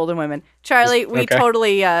was gold and women. Charlie, we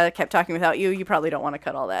totally kept talking without you. You probably don't want to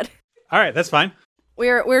cut all that. All right, that's fine. We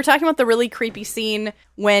were talking about the really creepy scene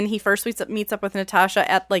when he first meets up with Natasha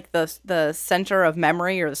at, like, the center of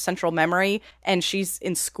memory, or the central memory, and she's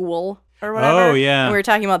in school or whatever. Oh, yeah. And we were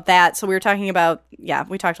talking about that. So we were talking about,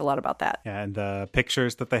 we talked a lot about that. Yeah, and the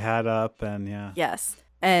pictures that they had up, and yeah. Yes.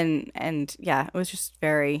 And yeah, it was just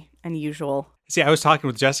very unusual. See, I was talking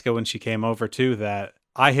with Jessica when she came over too, that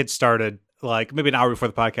I had started like maybe an hour before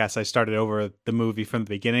the podcast, I started over the movie from the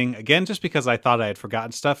beginning again, just because I thought I had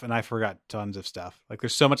forgotten stuff, and I forgot tons of stuff. Like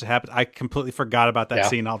there's so much that happened. I completely forgot about that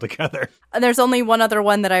scene altogether. And there's only one other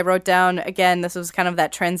one that I wrote down. Again, this was kind of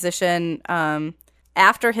that transition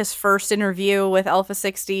after his first interview with Alpha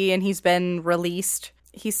 60 and he's been released.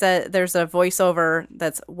 He said there's a voiceover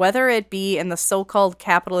that's, whether it be in the so-called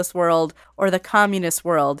capitalist world or the communist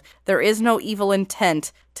world, there is no evil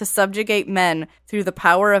intent to subjugate men through the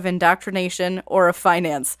power of indoctrination or of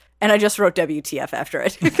finance. And I just wrote WTF after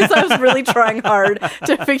it because I was really trying hard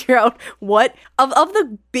to figure out what of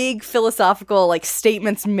the big philosophical like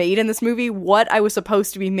statements made in this movie, what I was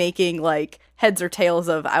supposed to be making like heads or tails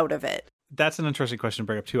of out of it. That's an interesting question to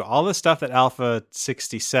bring up too. All the stuff that Alpha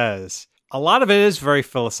 60 says, a lot of it is very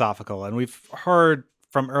philosophical, and we've heard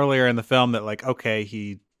from earlier in the film that like,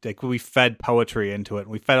 okay, we fed poetry into it,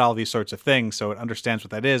 and we fed all these sorts of things, so it understands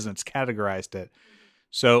what that is, and it's categorized it.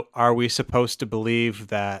 So are we supposed to believe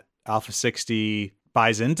that Alpha 60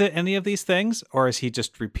 buys into any of these things, or is he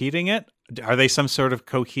just repeating it? Are they some sort of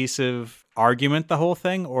cohesive argument, the whole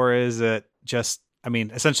thing, or is it just, I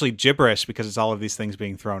mean, essentially gibberish because it's all of these things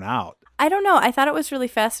being thrown out? I don't know. I thought it was really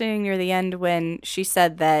fascinating near the end when she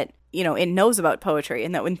said that, you know, it knows about poetry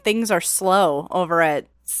and that when things are slow over at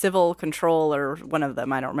Civil Control or one of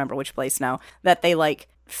them, I don't remember which place now, that they like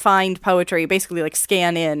find poetry, basically like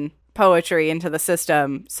scan in poetry into the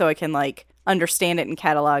system so it can like understand it and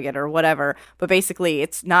catalog it or whatever. But basically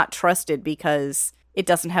it's not trusted because it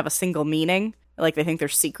doesn't have a single meaning. Like they think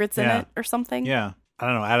there's secrets in it or something. Yeah. I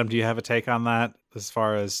don't know. Adam, do you have a take on that as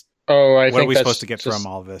far as what are we supposed to get from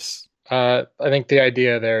all this? I think the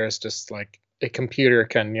idea there is just like a computer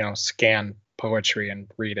can, you know, scan poetry and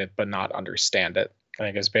read it, but not understand it. I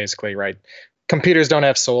think it's basically right. Computers don't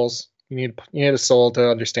have souls. You need a soul to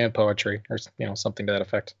understand poetry, or you know, something to that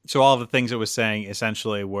effect. So all of the things it was saying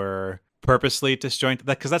essentially were purposely disjointed,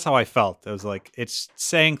 because that's how I felt. It was like it's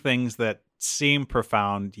saying things that seem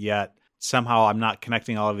profound, yet somehow I'm not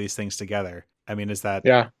connecting all of these things together. I mean, is that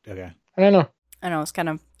okay? I don't know. I know it's kind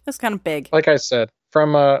of big. Like I said,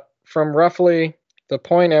 from roughly the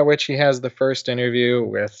point at which he has the first interview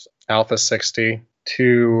with Alpha 60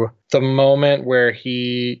 to the moment where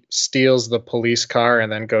he steals the police car and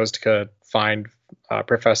then goes to find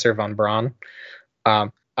Professor Von Braun,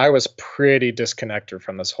 I was pretty disconnected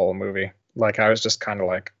from this whole movie. Like I was just kind of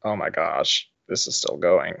like, oh my gosh, this is still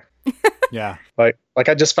going. Yeah. Like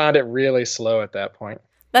I just found it really slow at that point.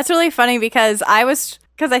 That's really funny because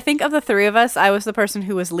I think of the three of us, I was the person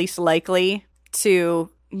who was least likely to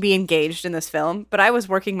be engaged in this film, but I was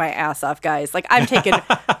working my ass off, guys. Like I'm taking,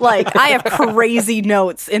 like I have crazy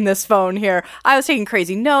notes in this phone here. I was taking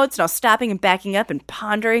crazy notes and I was stopping and backing up and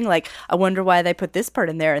pondering, like, I wonder why they put this part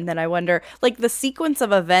in there. And then I wonder, like the sequence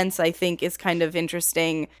of events I think is kind of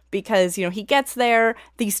interesting because, you know, he gets there,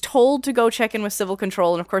 he's told to go check in with Civil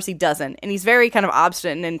Control, and of course he doesn't. And he's very kind of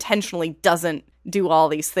obstinate and intentionally doesn't do all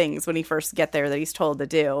these things when he first get there that he's told to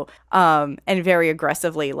do, and very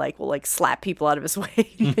aggressively will slap people out of his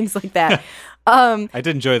way and things like that. I did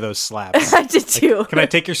enjoy those slaps. I did too. Like, can I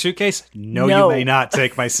take your suitcase? No, you may not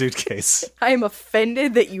take my suitcase. I am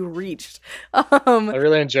offended that you reached. I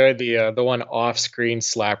really enjoyed the one off-screen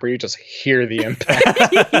slap where you just hear the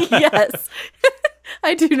impact. Yes.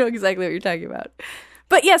 I do know exactly what you're talking about.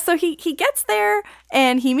 But yeah, so he gets there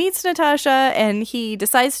and he meets Natasha and he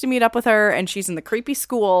decides to meet up with her and she's in the creepy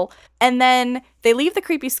school. And then they leave the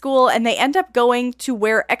creepy school and they end up going to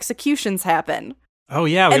where executions happen. Oh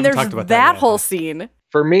yeah, we haven't talked about that whole scene.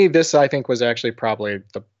 For me, this I think was actually probably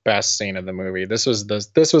the best scene of the movie. This was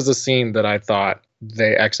the scene that I thought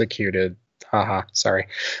they executed. Sorry.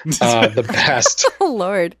 The best. Oh,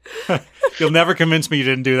 Lord. You'll never convince me you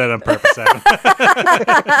didn't do that on purpose, Adam.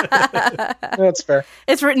 That's fair.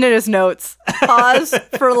 It's written in his notes. Pause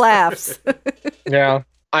for laughs. Yeah.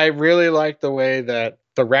 I really like the way that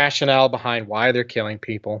the rationale behind why they're killing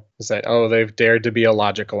people is that, they've dared to be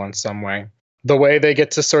illogical in some way. The way they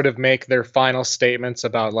get to sort of make their final statements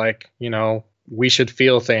about, we should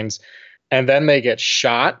feel things. And then they get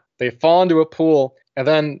shot. They fall into a pool. And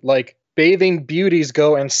then, bathing beauties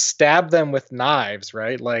go and stab them with knives,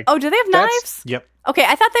 right? Do they have knives? Yep. Okay,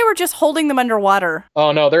 I thought they were just holding them underwater.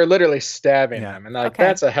 Oh no, they're literally stabbing them, and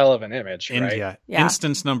that's a hell of an image, right? India. Yeah.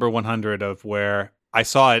 Instance number 100 of where I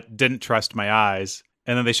saw it, didn't trust my eyes,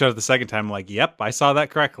 and then they showed it the second time. I'm like, yep, I saw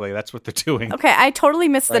that correctly. That's what they're doing. Okay, I totally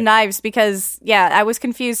missed the knives because, I was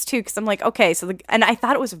confused too because I'm like, okay, and I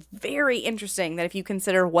thought it was very interesting that if you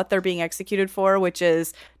consider what they're being executed for, which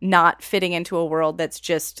is not fitting into a world that's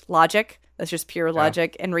just logic, that's just pure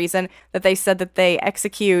logic and reason, that they said that they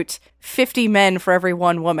execute 50 men for every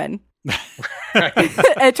one woman.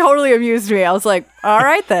 It totally amused me. I was like, all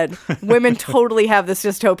right then, women totally have this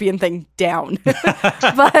dystopian thing down.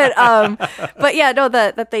 but yeah, no,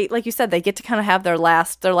 that they, like you said, they get to kind of have their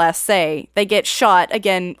last say. They get shot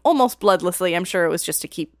again, almost bloodlessly. I'm sure it was just to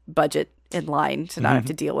keep budget in line to not have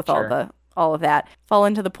to deal with all of that. Fall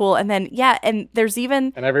into the pool, and then and there's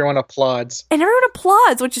even everyone applauds,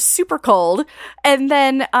 which is super cold. And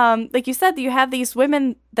then like you said, you have these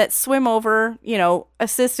women that swim over,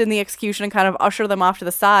 assist in the execution and kind of usher them off to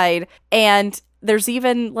the side. And there's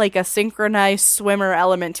even like a synchronized swimmer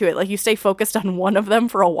element to it. Like you stay focused on one of them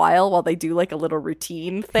for a while they do like a little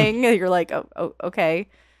routine thing. You're like, oh, okay.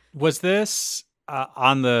 Was this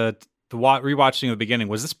on the rewatching the beginning?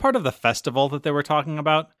 Was this part of the festival that they were talking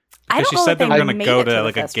about? Because she said they were going to go to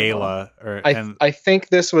like a gala. I think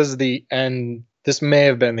this was the end. This may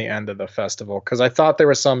have been the end of the festival because I thought there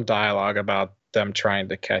was some dialogue about them trying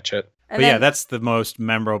to catch it. But yeah, that's the most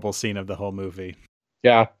memorable scene of the whole movie.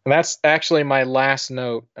 Yeah, and that's actually my last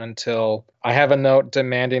note until I have a note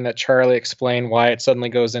demanding that Charlie explain why it suddenly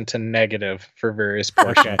goes into negative for various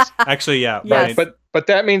portions. Actually, yeah. Yes. Right. But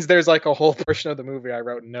that means there's like a whole portion of the movie I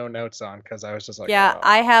wrote no notes on because I was just like, yeah, oh.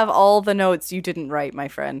 I have all the notes you didn't write, my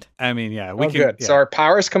friend. I mean, yeah, we good. Yeah. So our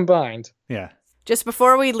powers combined. Yeah. Just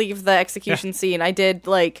before we leave the execution scene, I did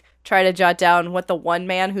like try to jot down what the one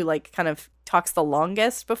man who like kind of talks the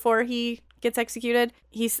longest before he gets executed.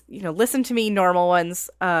 He's, listen to me, normal ones.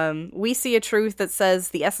 We see a truth that says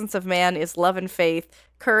the essence of man is love and faith,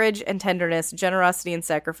 courage and tenderness, generosity and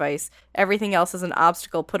sacrifice. Everything else is an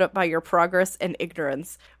obstacle put up by your progress and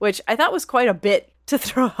ignorance, which I thought was quite a bit to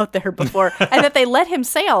throw out there before. And that they let him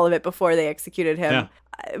say all of it before they executed him. Yeah.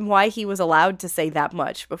 Why he was allowed to say that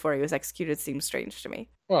much before he was executed seems strange to me.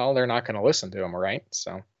 Well, they're not going to listen to him, right?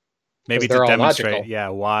 So maybe to demonstrate,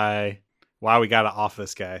 why we got to off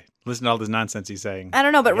this guy. Listen to all this nonsense he's saying. I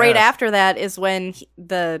don't know, but right after that is when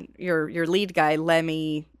your lead guy,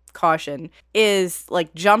 Lemmy Caution, is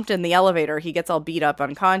like jumped in the elevator. He gets all beat up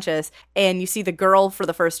unconscious, and you see the girl for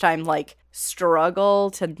the first time like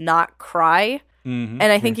struggle to not cry. Mm-hmm.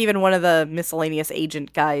 And I think even one of the miscellaneous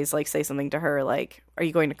agent guys like say something to her like, "Are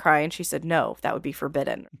you going to cry?" And she said, "No, that would be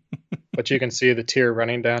forbidden." But you can see the tear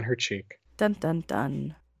running down her cheek. Dun dun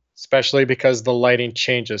dun. Especially because the lighting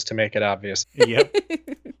changes to make it obvious. Yep.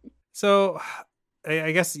 So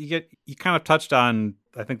I guess you kind of touched on,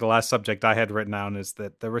 I think the last subject I had written down is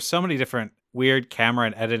that there were so many different weird camera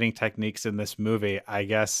and editing techniques in this movie. I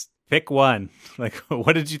guess pick one. Like,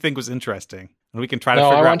 what did you think was interesting? And we can try to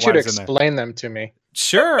figure out I want you to in there. explain them to me.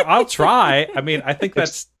 Sure, I'll try. I mean, I think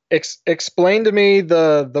that's... Explain to me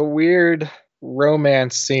the weird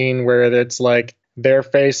romance scene where it's like their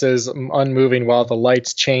faces unmoving while the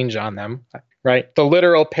lights change on them. Right? The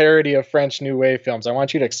literal parody of French New Wave films. I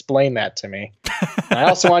want you to explain that to me. I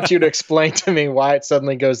also want you to explain to me why it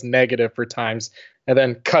suddenly goes negative for times and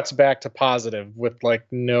then cuts back to positive with like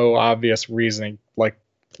no obvious reasoning, like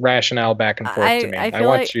rationale back and forth to me. I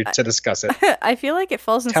want you to discuss it. I feel like it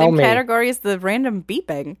falls in the same category as the random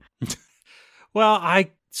beeping. Well,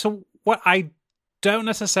 what I don't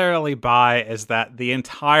necessarily buy is that the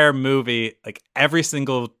entire movie, like every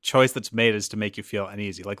single choice that's made is to make you feel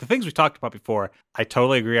uneasy. Like the things we talked about before, I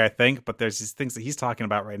totally agree, I think, but there's these things that he's talking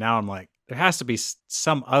about right now. I'm like, there has to be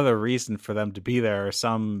some other reason for them to be there or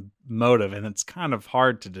some motive, and it's kind of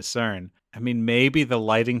hard to discern. I mean, maybe the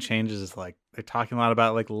lighting changes is like, they're talking a lot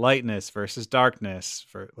about like lightness versus darkness,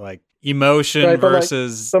 for like emotion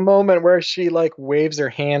versus like, the moment where she like waves her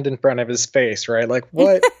hand in front of his face, right? Like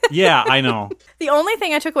what? Yeah, I know. The only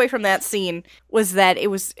thing I took away from that scene was that it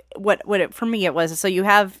was for me it was, so you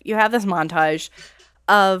have this montage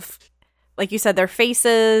of, like you said, their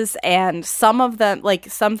faces, and some of them, like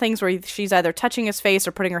some things where she's either touching his face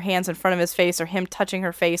or putting her hands in front of his face, or him touching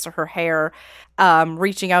her face or her hair,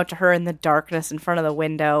 reaching out to her in the darkness in front of the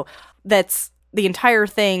window. That's the entire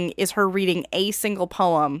thing is her reading a single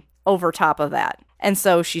poem over top of that. And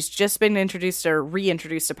so she's just been reintroduced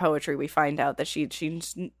to poetry. We find out that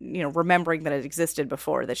she's remembering that it existed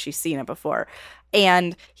before, that she's seen it before.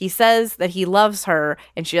 And he says that he loves her,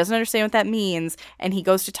 and she doesn't understand what that means. And he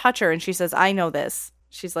goes to touch her, and she says, "I know this."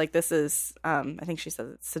 She's like, "This is," I think she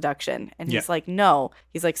says it's seduction. And he's like, "No."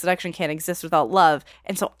 He's like, "Seduction can't exist without love."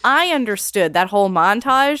 And so I understood that whole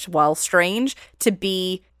montage, while strange, to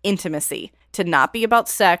be intimacy, to not be about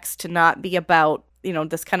sex, to not be about,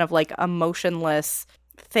 this kind of like emotionless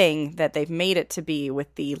thing that they've made it to be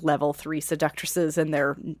with the level 3 seductresses and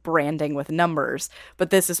their branding with numbers. But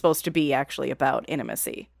this is supposed to be actually about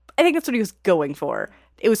intimacy. I think that's what he was going for.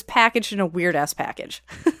 It was packaged in a weird ass package.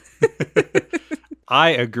 I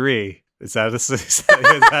agree. Is that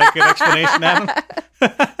a good explanation, Adam?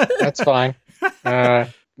 That's fine.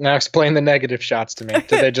 Now explain the negative shots to me. Did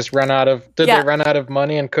they just run out of? Did they run out of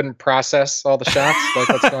money and couldn't process all the shots? Like,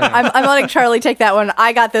 what's going on? I'm letting Charlie take that one.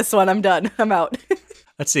 I got this one. I'm done. I'm out.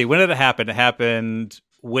 Let's see. When did it happen? It happened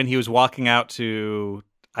when he was walking out to,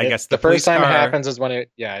 I guess, the first time car. it happens is when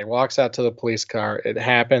he walks out to the police car. It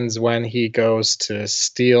happens when he goes to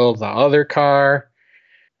steal the other car.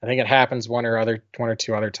 I think it happens one or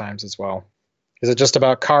two other times as well. Is it just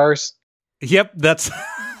about cars? Yep, that's.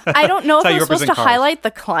 I don't know if That's how it you was supposed to represent cars. highlight the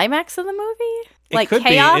climax of the movie. It Like could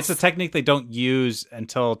chaos. be. It's a technique they don't use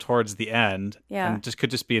until towards the end. Yeah. And just could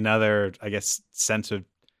just be another, I guess, sense of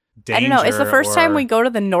danger. I don't know. It's the first time or- we go to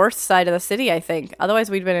the north side of the city, I think. Otherwise,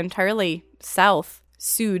 we'd been entirely sud.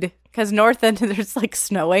 Because north end, there's like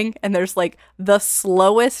snowing, and there's like the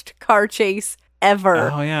slowest car chase ever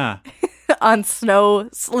Oh, yeah. on snow,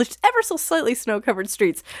 ever so slightly snow-covered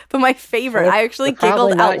streets. But my favorite, Well, I actually they're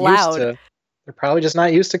probably giggled not out used loud. they're probably just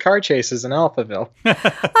not used to car chases in Alphaville.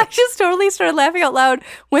 I just totally started laughing out loud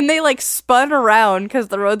when they like spun around because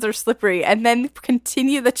the roads are slippery and then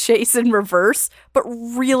continue the chase in reverse, but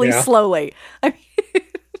really Yeah. slowly. I mean,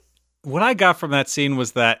 What I got from that scene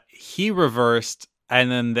was that he reversed and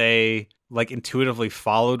then they like intuitively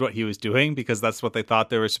followed what he was doing because that's what they thought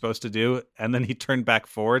they were supposed to do. And then he turned back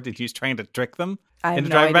forward and he's trying to trick them I have into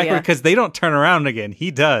no driving idea. backward because they don't turn around again. He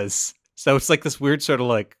does. So it's like this weird sort of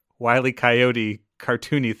like Wile E. Coyote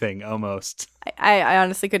cartoony thing almost. I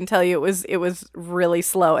honestly couldn't tell you. It was really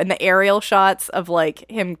slow, and the aerial shots of like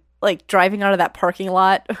him like driving out of that parking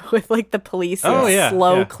lot with like the police Oh, in yeah,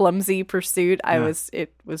 slow, yeah. clumsy pursuit. Yeah.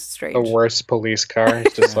 It was strange. The worst police car.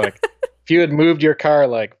 It's just like, if you had moved your car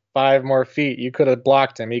like 5 more feet, you could have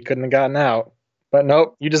blocked him. He couldn't have gotten out. But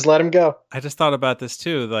nope, you just let him go. I just thought about this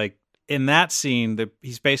too. Like in that scene,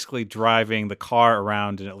 he's basically driving the car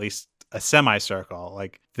around in at least a semicircle.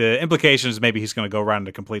 Like the implication is maybe he's going to go around in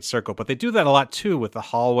a complete circle, but they do that a lot too with the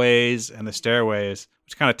hallways and the stairways,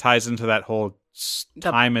 which kind of ties into that whole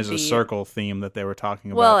time as a circle theme that they were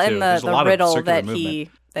talking about. well, too. and There's a the lot of riddle circular that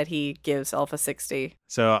movement. he gives Alpha 60.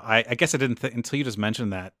 So I guess I didn't until you just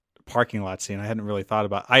mentioned that parking lot scene. I hadn't really thought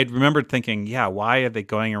about. I remembered thinking, yeah, why are they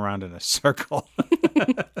going around in a circle?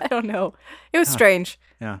 I don't know. It was strange.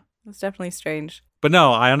 Yeah. It was definitely strange. But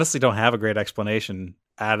no, I honestly don't have a great explanation,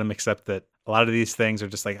 Adam, except that a lot of these things are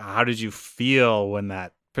just like, how did you feel when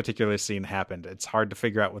that particular scene happened? It's hard to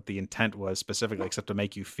figure out what the intent was specifically, except to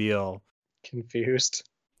make you feel, Confused.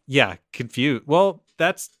 yeah, confused. Well,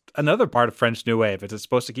 that's another part of French New Wave. It's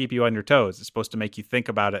supposed to keep you on your toes. It's supposed to make you think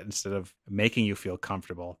about it instead of making you feel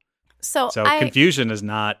comfortable. So Confusion is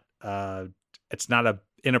not, it's not a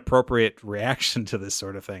inappropriate reaction to this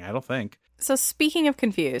sort of thing, I don't think. So speaking of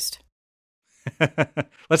confused.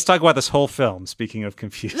 Let's talk about this whole film, speaking of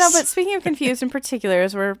confused. No, but speaking of confused in particular,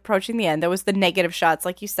 as we're approaching the end, there was the negative shots,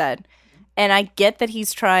 like you said. And I get that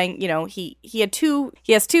he's trying, he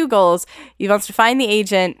has two goals. He wants to find the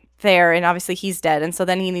agent there, and obviously he's dead. And so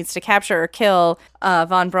then he needs to capture or kill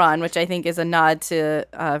von Braun, which I think is a nod to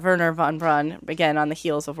Werner von Braun, again, on the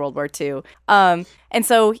heels of World War II. And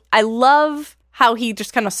so I love how he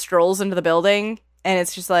just kind of strolls into the building. And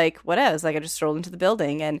it's just like, what else? Like, I just strolled into the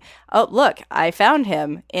building and, oh, look, I found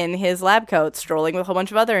him in his lab coat, strolling with a whole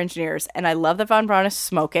bunch of other engineers. And I love that Von Braun is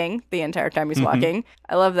smoking the entire time he's walking.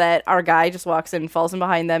 I love that our guy just walks in, falls in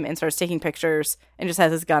behind them, and starts taking pictures and just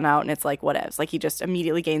has his gun out. And it's like, what else? Like, he just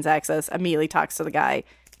immediately gains access, immediately talks to the guy.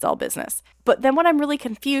 It's all business. But then what I'm really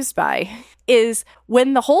confused by is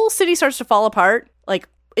when the whole city starts to fall apart, like,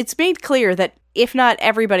 it's made clear that if not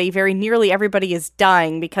everybody, very nearly everybody is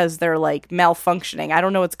dying because they're like malfunctioning. I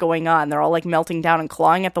don't know what's going on. They're all like melting down and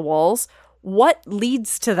clawing at the walls. What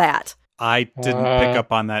leads to that? I didn't pick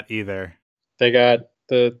up on that either. They got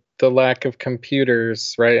the lack of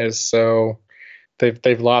computers, right? Is so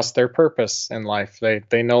they've lost their purpose in life.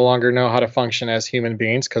 They no longer know how to function as human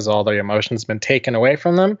beings because all the emotions been taken away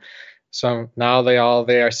from them. So now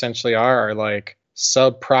they essentially are like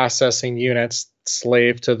sub-processing units,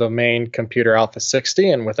 slave to the main computer Alpha 60,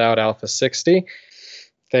 and without Alpha 60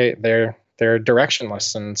 they're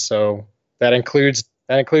directionless, and so that includes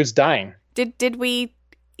dying.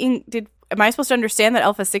 Am I supposed to understand that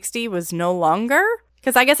Alpha 60 was no longer?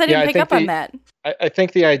 Because I guess I didn't pick up on that. I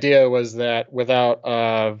think the idea was that without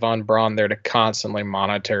von Braun there to constantly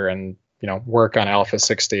monitor and work on Alpha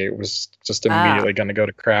 60, it was just immediately going to go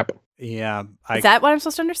to crap. Yeah, is that what I'm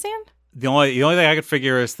supposed to understand? The only thing I could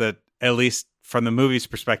figure is that at least from the movie's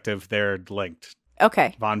perspective, they're linked.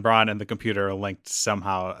 Okay. Von Braun and the computer are linked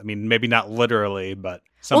somehow. I mean, maybe not literally, but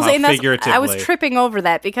somehow figuratively. I was tripping over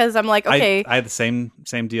that because I'm like, okay. I had the same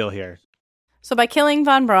deal here. So by killing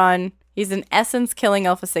von Braun, He's in essence killing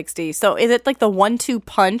Alpha 60. So is it like the 1-2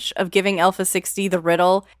 punch of giving Alpha 60 the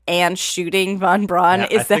riddle and shooting Von Braun? Yeah,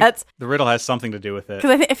 Is that the riddle has something to do with it?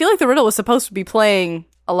 because I feel like the riddle was supposed to be playing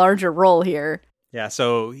a larger role here. Yeah,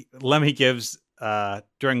 so Lemmy gives,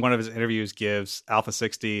 during one of his interviews, gives Alpha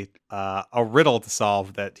 60 a riddle to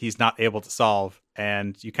solve that he's not able to solve.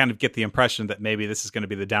 And you kind of get the impression that maybe this is going to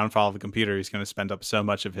be the downfall of the computer. He's going to spend up so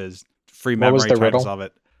much of his free memory was the trying riddle? to solve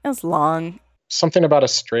it. It was long. Something about a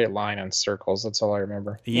straight line and circles. That's all I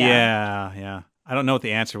remember. Yeah. I don't know what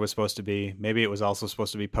the answer was supposed to be. Maybe it was also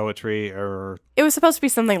supposed to be poetry or It was supposed to be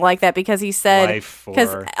something like that because he said, life or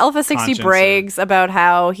because Alpha 60 conscience brags about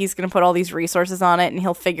how he's going to put all these resources on it and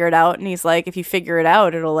he'll figure it out. And he's like, if you figure it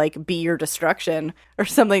out, it'll like be your destruction or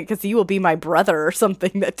something because you will be my brother or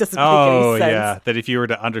something that doesn't make any sense. yeah. That if you were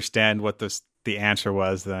to understand what the answer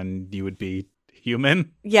was, then you would be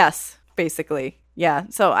human. Yes, basically. Yeah.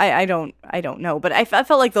 So I don't know, but I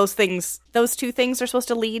felt like those two things are supposed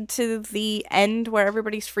to lead to the end where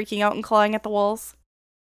everybody's freaking out and clawing at the walls.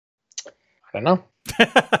 I don't know.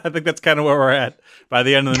 I think that's kind of where we're at by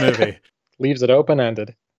the end of the movie. Leaves it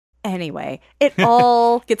open-ended. Anyway, it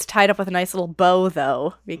all gets tied up with a nice little bow,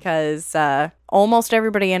 though, because almost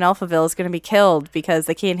everybody in Alphaville is going to be killed because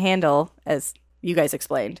they can't handle, as you guys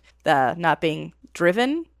explained, the not being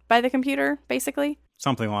driven by the computer, basically.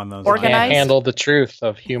 Something along those Organized. Can't handle the truth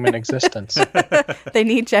of human existence. They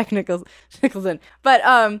need Jack Nicholson.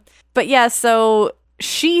 But yeah, so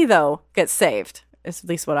she, though, gets saved, is at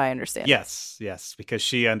least what I understand. Yes, because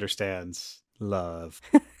she understands love.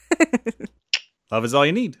 Love is all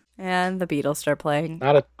you need. And the Beatles start playing.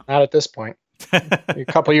 Not at this point. You're a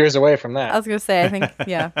couple years away from I that. was going to say, I think,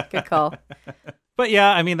 yeah, good call. But yeah,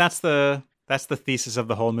 I mean that's the thesis of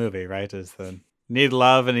the whole movie, right? Is the you need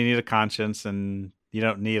love and you need a conscience and you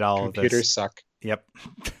don't need all of this. Computers suck. Yep.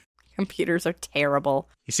 Computers are terrible.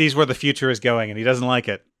 He sees where the future is going and he doesn't like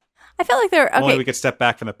it. I feel like they're okay. Only we could step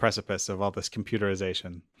back from the precipice of all this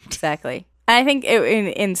computerization. Exactly. And I think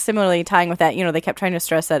in similarly tying with that, they kept trying to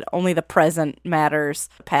stress that only the present matters,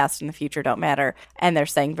 the past and the future don't matter. And they're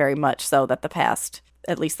saying very much so that the past,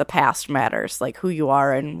 at least the past matters, like who you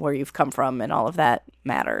are and where you've come from and all of that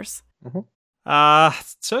matters. Mm-hmm.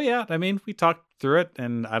 So yeah, I mean, we talked through it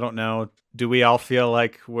and I don't know, do we all feel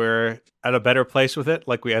like we're at a better place with it?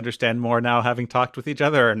 Like we understand more now having talked with each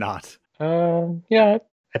other or not? Yeah.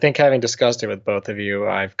 I think having discussed it with both of you,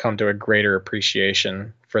 I've come to a greater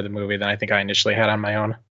appreciation for the movie than I think I initially had on my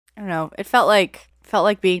own. I don't know. It felt like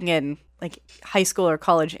being in like high school or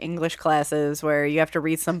college English classes where you have to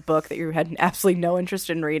read some book that you had absolutely no interest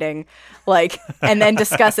in reading, like, and then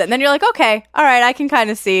discuss it. And then you're like, okay, all right, I can kind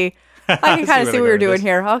of see what we're doing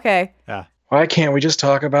here. Okay. Yeah. Why can't we just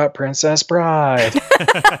talk about Princess Bride?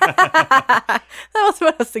 That was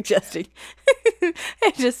what I was suggesting.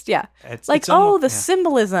 It just, yeah. It's the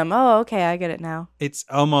symbolism. Oh, okay, I get it now. It's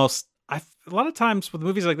almost, a lot of times with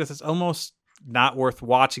movies like this, it's almost not worth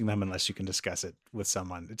watching them unless you can discuss it with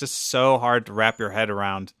someone. It's just so hard to wrap your head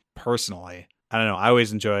around personally. I don't know. I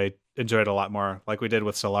always enjoyed it a lot more, like we did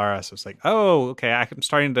with Solaris. It was like, oh, okay, I'm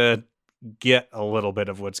starting to get a little bit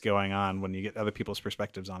of what's going on when you get other people's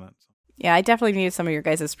perspectives on it. Yeah, I definitely needed some of your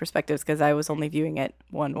guys' perspectives because I was only viewing it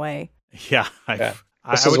one way. Yeah.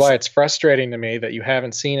 This is why it's frustrating to me that you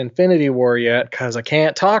haven't seen Infinity War yet, because I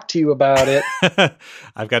can't talk to you about it.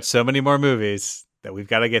 I've got so many more movies that we've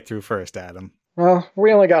got to get through first, Adam. Well,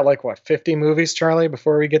 we only got 50 movies, Charlie,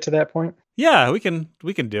 before we get to that point? Yeah, we can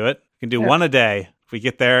do it. We can do one a day if we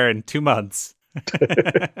get there in 2 months.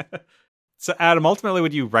 So, Adam, ultimately,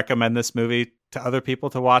 would you recommend this movie to other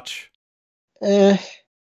people to watch? I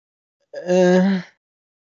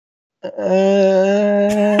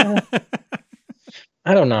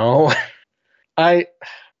don't know.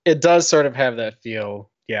 It does sort of have that feel,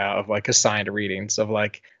 of like assigned readings of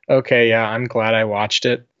like, okay, yeah, I'm glad I watched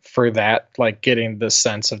it for that, like getting the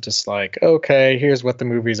sense of just like, okay, here's what the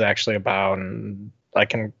movie's actually about, and I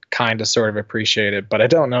can kind of sort of appreciate it, but I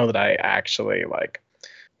don't know that I actually like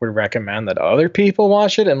would recommend that other people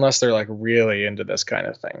watch it unless they're like really into this kind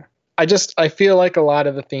of thing. I feel like a lot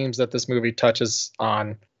of the themes that this movie touches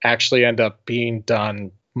on actually end up being done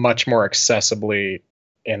much more accessibly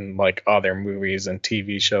in like other movies and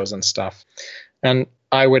TV shows and stuff. And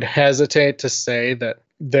I would hesitate to say that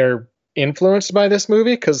they're influenced by this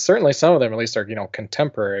movie, because certainly some of them at least are,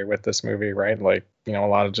 contemporary with this movie, right? Like, a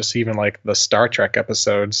lot of just even like the Star Trek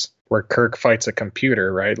episodes where Kirk fights a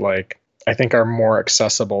computer, right? Like, I think are more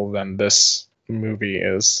accessible than this movie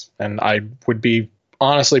is. And I would be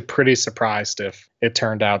honestly pretty surprised if it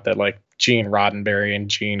turned out that like Gene Roddenberry and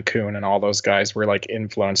Gene Kuhn and all those guys were like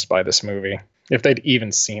influenced by this movie, if they'd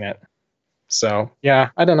even seen it. So yeah,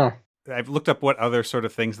 I don't know. I've looked up what other sort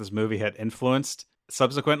of things this movie had influenced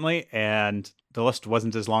subsequently, and the list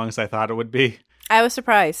wasn't as long as I thought it would be. I was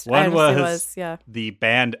surprised. One was the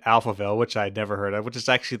band Alphaville, which I'd never heard of, which is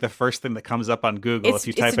actually the first thing that comes up on Google if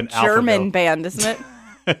you type in Alphaville. It's a German band, isn't it?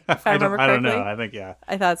 If I remember correctly. I don't know. I think, yeah.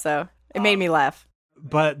 I thought so. It made me laugh.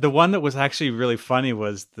 But the one that was actually really funny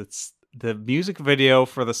was the music video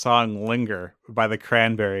for the song Linger by the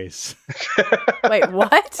Cranberries. Wait,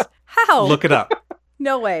 what? How? Look it up.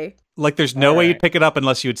 No way. Like, there's no way you'd pick it up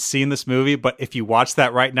unless you had seen this movie, but if you watch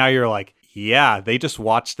that right now, you're like, yeah, they just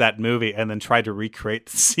watched that movie and then tried to recreate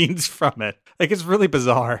the scenes from it. Like, it's really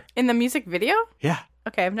bizarre. In the music video? Yeah.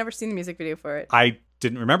 Okay, I've never seen the music video for it. I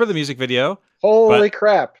didn't remember the music video. Holy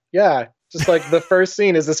crap. Yeah. Just like the first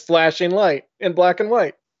scene is this flashing light in black and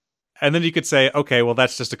white. And then you could say, okay, well,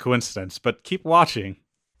 that's just a coincidence, but keep watching.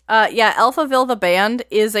 Yeah, Alphaville the band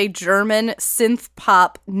is a German synth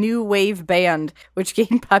pop new wave band, which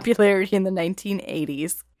gained popularity in the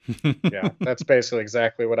 1980s. Yeah, that's basically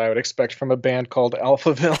exactly what I would expect from a band called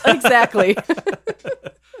Alphaville. Exactly.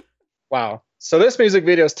 Wow. So this music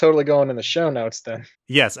video is totally going in the show notes then.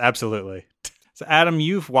 Yes, absolutely. So Adam,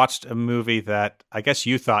 you've watched a movie that I guess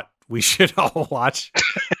you thought we should all watch.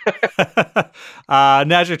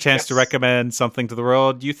 Now's your chance to recommend something to the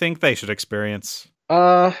world you think they should experience.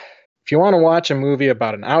 If you want to watch a movie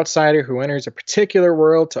about an outsider who enters a particular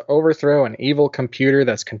world to overthrow an evil computer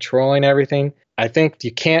that's controlling everything, I think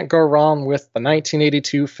you can't go wrong with the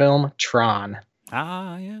 1982 film Tron.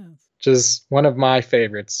 Ah, yes. Which is one of my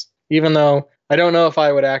favorites. Even though I don't know if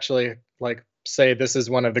I would actually say this is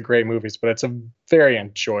one of the great movies, but it's a very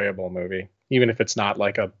enjoyable movie, even if it's not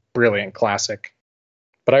like a brilliant classic.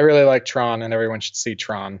 But I really like Tron, and everyone should see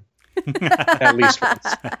Tron at least once.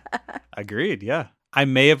 Agreed, yeah. I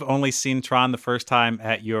may have only seen Tron the first time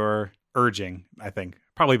at your urging, I think.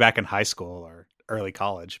 Probably back in high school or early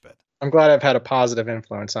college, but I'm glad I've had a positive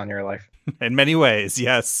influence on your life. In many ways,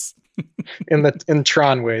 yes. in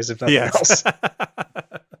Tron ways, if nothing else.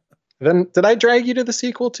 Then, did I drag you to the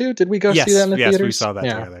sequel too? Did we go see that in the theaters? Yes, we saw that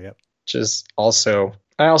together, yep. Which is also,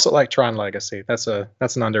 I also like Tron Legacy. That's an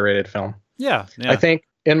underrated film. Yeah. I think,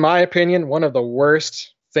 in my opinion, one of the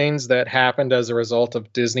worst things that happened as a result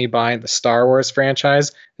of Disney buying the Star Wars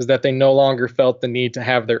franchise is that they no longer felt the need to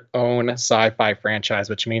have their own sci-fi franchise,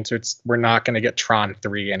 which means we're not going to get Tron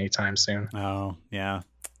 3 anytime soon. Oh, yeah.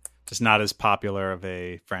 Just not as popular of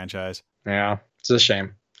a franchise. Yeah, it's a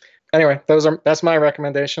shame. Anyway, that's my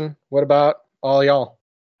recommendation. What about all y'all?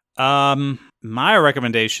 My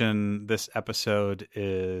recommendation this episode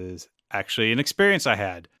is actually an experience I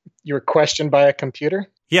had. You were questioned by a computer?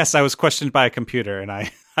 Yes, I was questioned by a computer, and I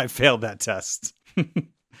failed that test.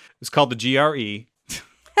 It's called the GRE.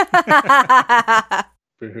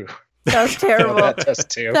 Boo. That was terrible. That test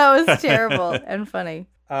too. That was terrible and funny.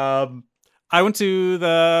 I went to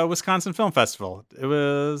the Wisconsin Film Festival. It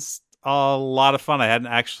was a lot of fun. I hadn't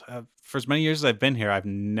actually, for as many years as I've been here, I've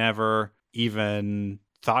never even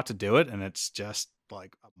thought to do it. And it's just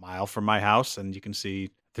like a mile from my house. And you can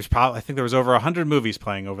see I think there was over 100 movies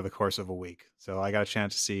playing over the course of a week. So I got a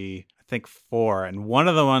chance to see, I think 4. And one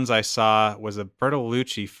of the ones I saw was a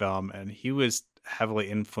Bertolucci film. And he was heavily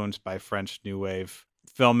influenced by French New Wave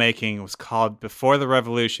filmmaking. It was called Before the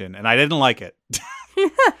Revolution. And I didn't like it.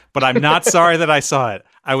 But I'm not sorry that I saw it.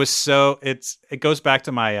 It goes back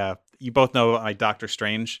to my, you both know my Doctor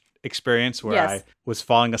Strange experience where I was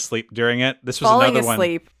falling asleep during it. This was another one. Falling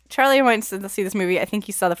asleep. Charlie went to see this movie. I think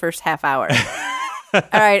he saw the first half hour. All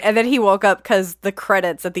right. And then he woke up because the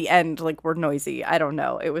credits at the end were noisy. I don't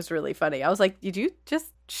know. It was really funny. I was like, did you just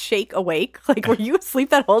shake awake? Were you asleep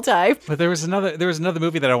that whole time? But there was another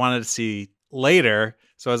movie that I wanted to see later.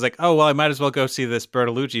 So I was like, oh, well, I might as well go see this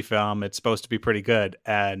Bertolucci film. It's supposed to be pretty good.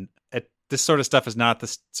 And this sort of stuff is not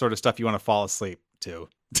the sort of stuff you want to fall asleep to.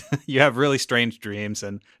 You have really strange dreams,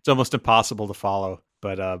 and it's almost impossible to follow.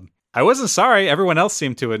 But I wasn't sorry. Everyone else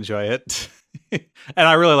seemed to enjoy it. And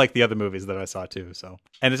I really like the other movies that I saw, too. So,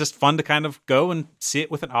 and it's just fun to kind of go and see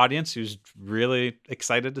it with an audience who's really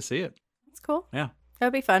excited to see it. That's cool. Yeah. That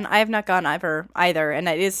would be fun. I have not gone either, and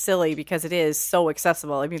it is silly because it is so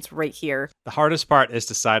accessible. I mean, it's right here. The hardest part is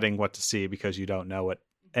deciding what to see because you don't know what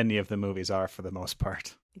any of the movies are for the most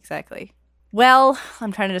part. Exactly. Well,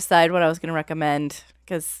 I'm trying to decide what I was going to recommend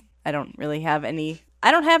because I don't really have any. I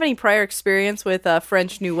don't have any prior experience with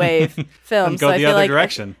French New Wave films. Go the other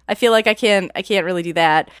direction. I feel like I can't really do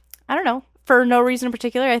that. I don't know. For no reason in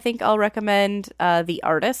particular, I think I'll recommend The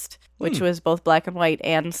Artist, which was both black and white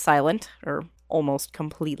and silent, or almost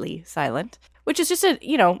completely silent, which is just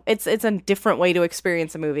it's a different way to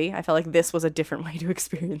experience a movie. I felt like this was a different way to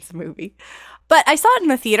experience a movie. But I saw it in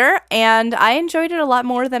the theater, and I enjoyed it a lot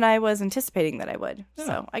more than I was anticipating that I would. Yeah.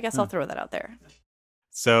 So I guess I'll throw that out there.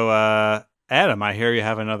 So, Adam, I hear you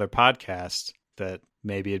have another podcast that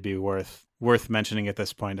maybe it'd be worth mentioning at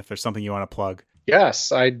this point if there's something you want to plug.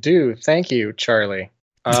 Yes, I do. Thank you, Charlie.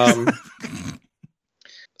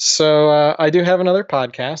 So I do have another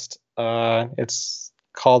podcast. It's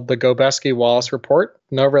called the Gobeski Wallace Report.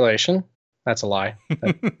 No relation. That's a lie.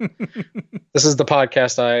 This is the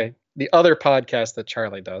other podcast that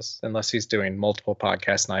Charlie does, unless he's doing multiple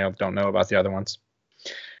podcasts and I don't know about the other ones,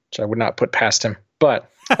 which I would not put past him. But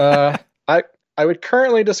I would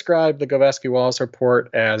currently describe the Gobeski Wallace Report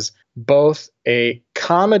as both a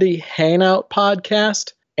comedy hangout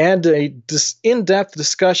podcast and a in-depth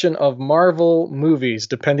discussion of Marvel movies,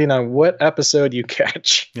 depending on what episode you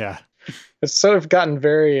catch. Yeah. It's sort of gotten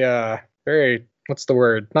very, very, what's the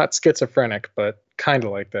word? Not schizophrenic, but kind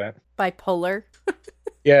of like that. Bipolar.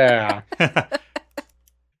 Yeah.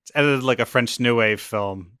 It's edited like a French New Wave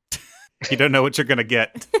film. You don't know what you're going to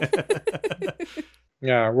get.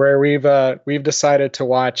 Yeah, where we've decided to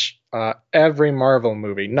watch every Marvel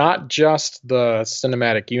movie, not just the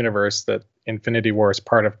cinematic universe that Infinity War is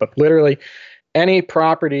part of, but literally any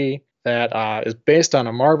property that is based on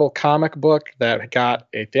a Marvel comic book that got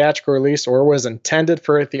a theatrical release or was intended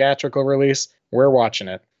for a theatrical release. We're watching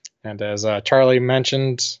it. And as Charlie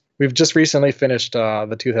mentioned, we've just recently finished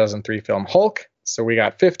the 2003 film Hulk, so we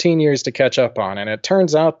got 15 years to catch up on. And it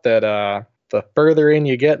turns out that the further in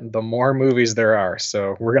you get, the more movies there are.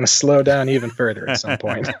 So we're going to slow down even further at some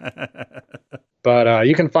point. But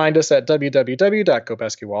you can find us at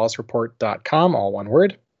www.gobeskiwallacereport.com, all one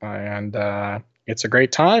word. And it's a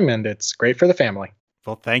great time, and it's great for the family.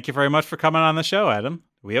 Well, thank you very much for coming on the show, Adam.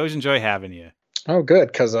 We always enjoy having you. Oh,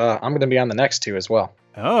 good, because I'm going to be on the next two as well.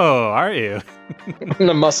 Oh, are you? I'm going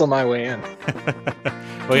to muscle my way in.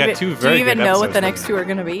 We got two very good Do you even know what the episodes next two are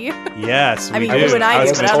going to be? Yes, I mean, do. you and I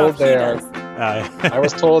do, but I don't know if he does. I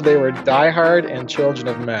was told they were Die Hard and Children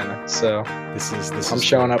of Men, so this is I'm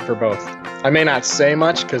showing up for both. I may not say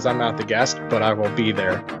much because I'm not the guest, but I will be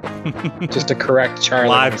there just to correct Charlie.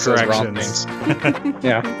 Live corrections.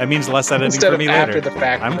 Yeah, that means less editing instead for me of later. after the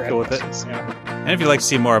fact. I'm cool with it. Yeah. And if you'd like to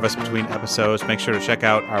see more of us between episodes, make sure to check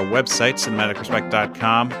out our website,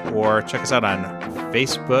 cinematicrespect.com, or check us out on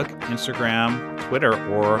Facebook, Instagram, Twitter,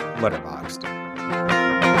 or Letterboxd.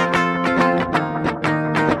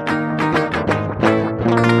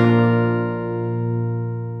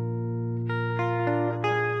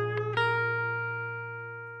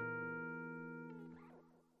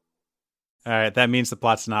 All right, that means the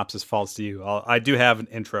plot synopsis falls to you. I do have an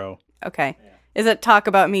intro. Okay. Yeah. Is it talk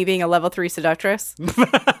about me being a level 3 seductress?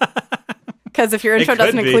 Because if your intro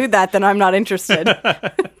doesn't include that, then I'm not interested.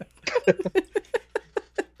 I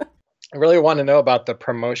really want to know about the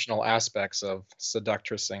promotional aspects of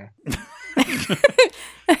seductressing.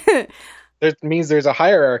 It means there's a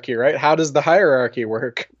hierarchy, right? How does the hierarchy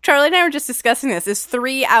work? Charlie and I were just discussing this. Is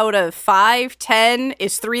 3 out of 5, 10?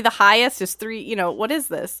 Is 3 the highest? Is 3, what is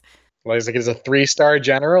this? Well, is it a 3-star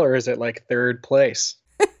general, or is it like third place?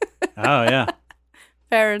 Oh, yeah.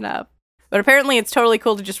 Fair enough. But apparently it's totally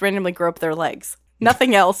cool to just randomly grow up their legs.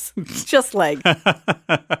 Nothing else. Just legs.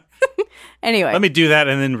 Anyway. Let me do that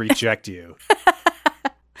and then reject you.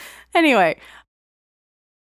 Anyway.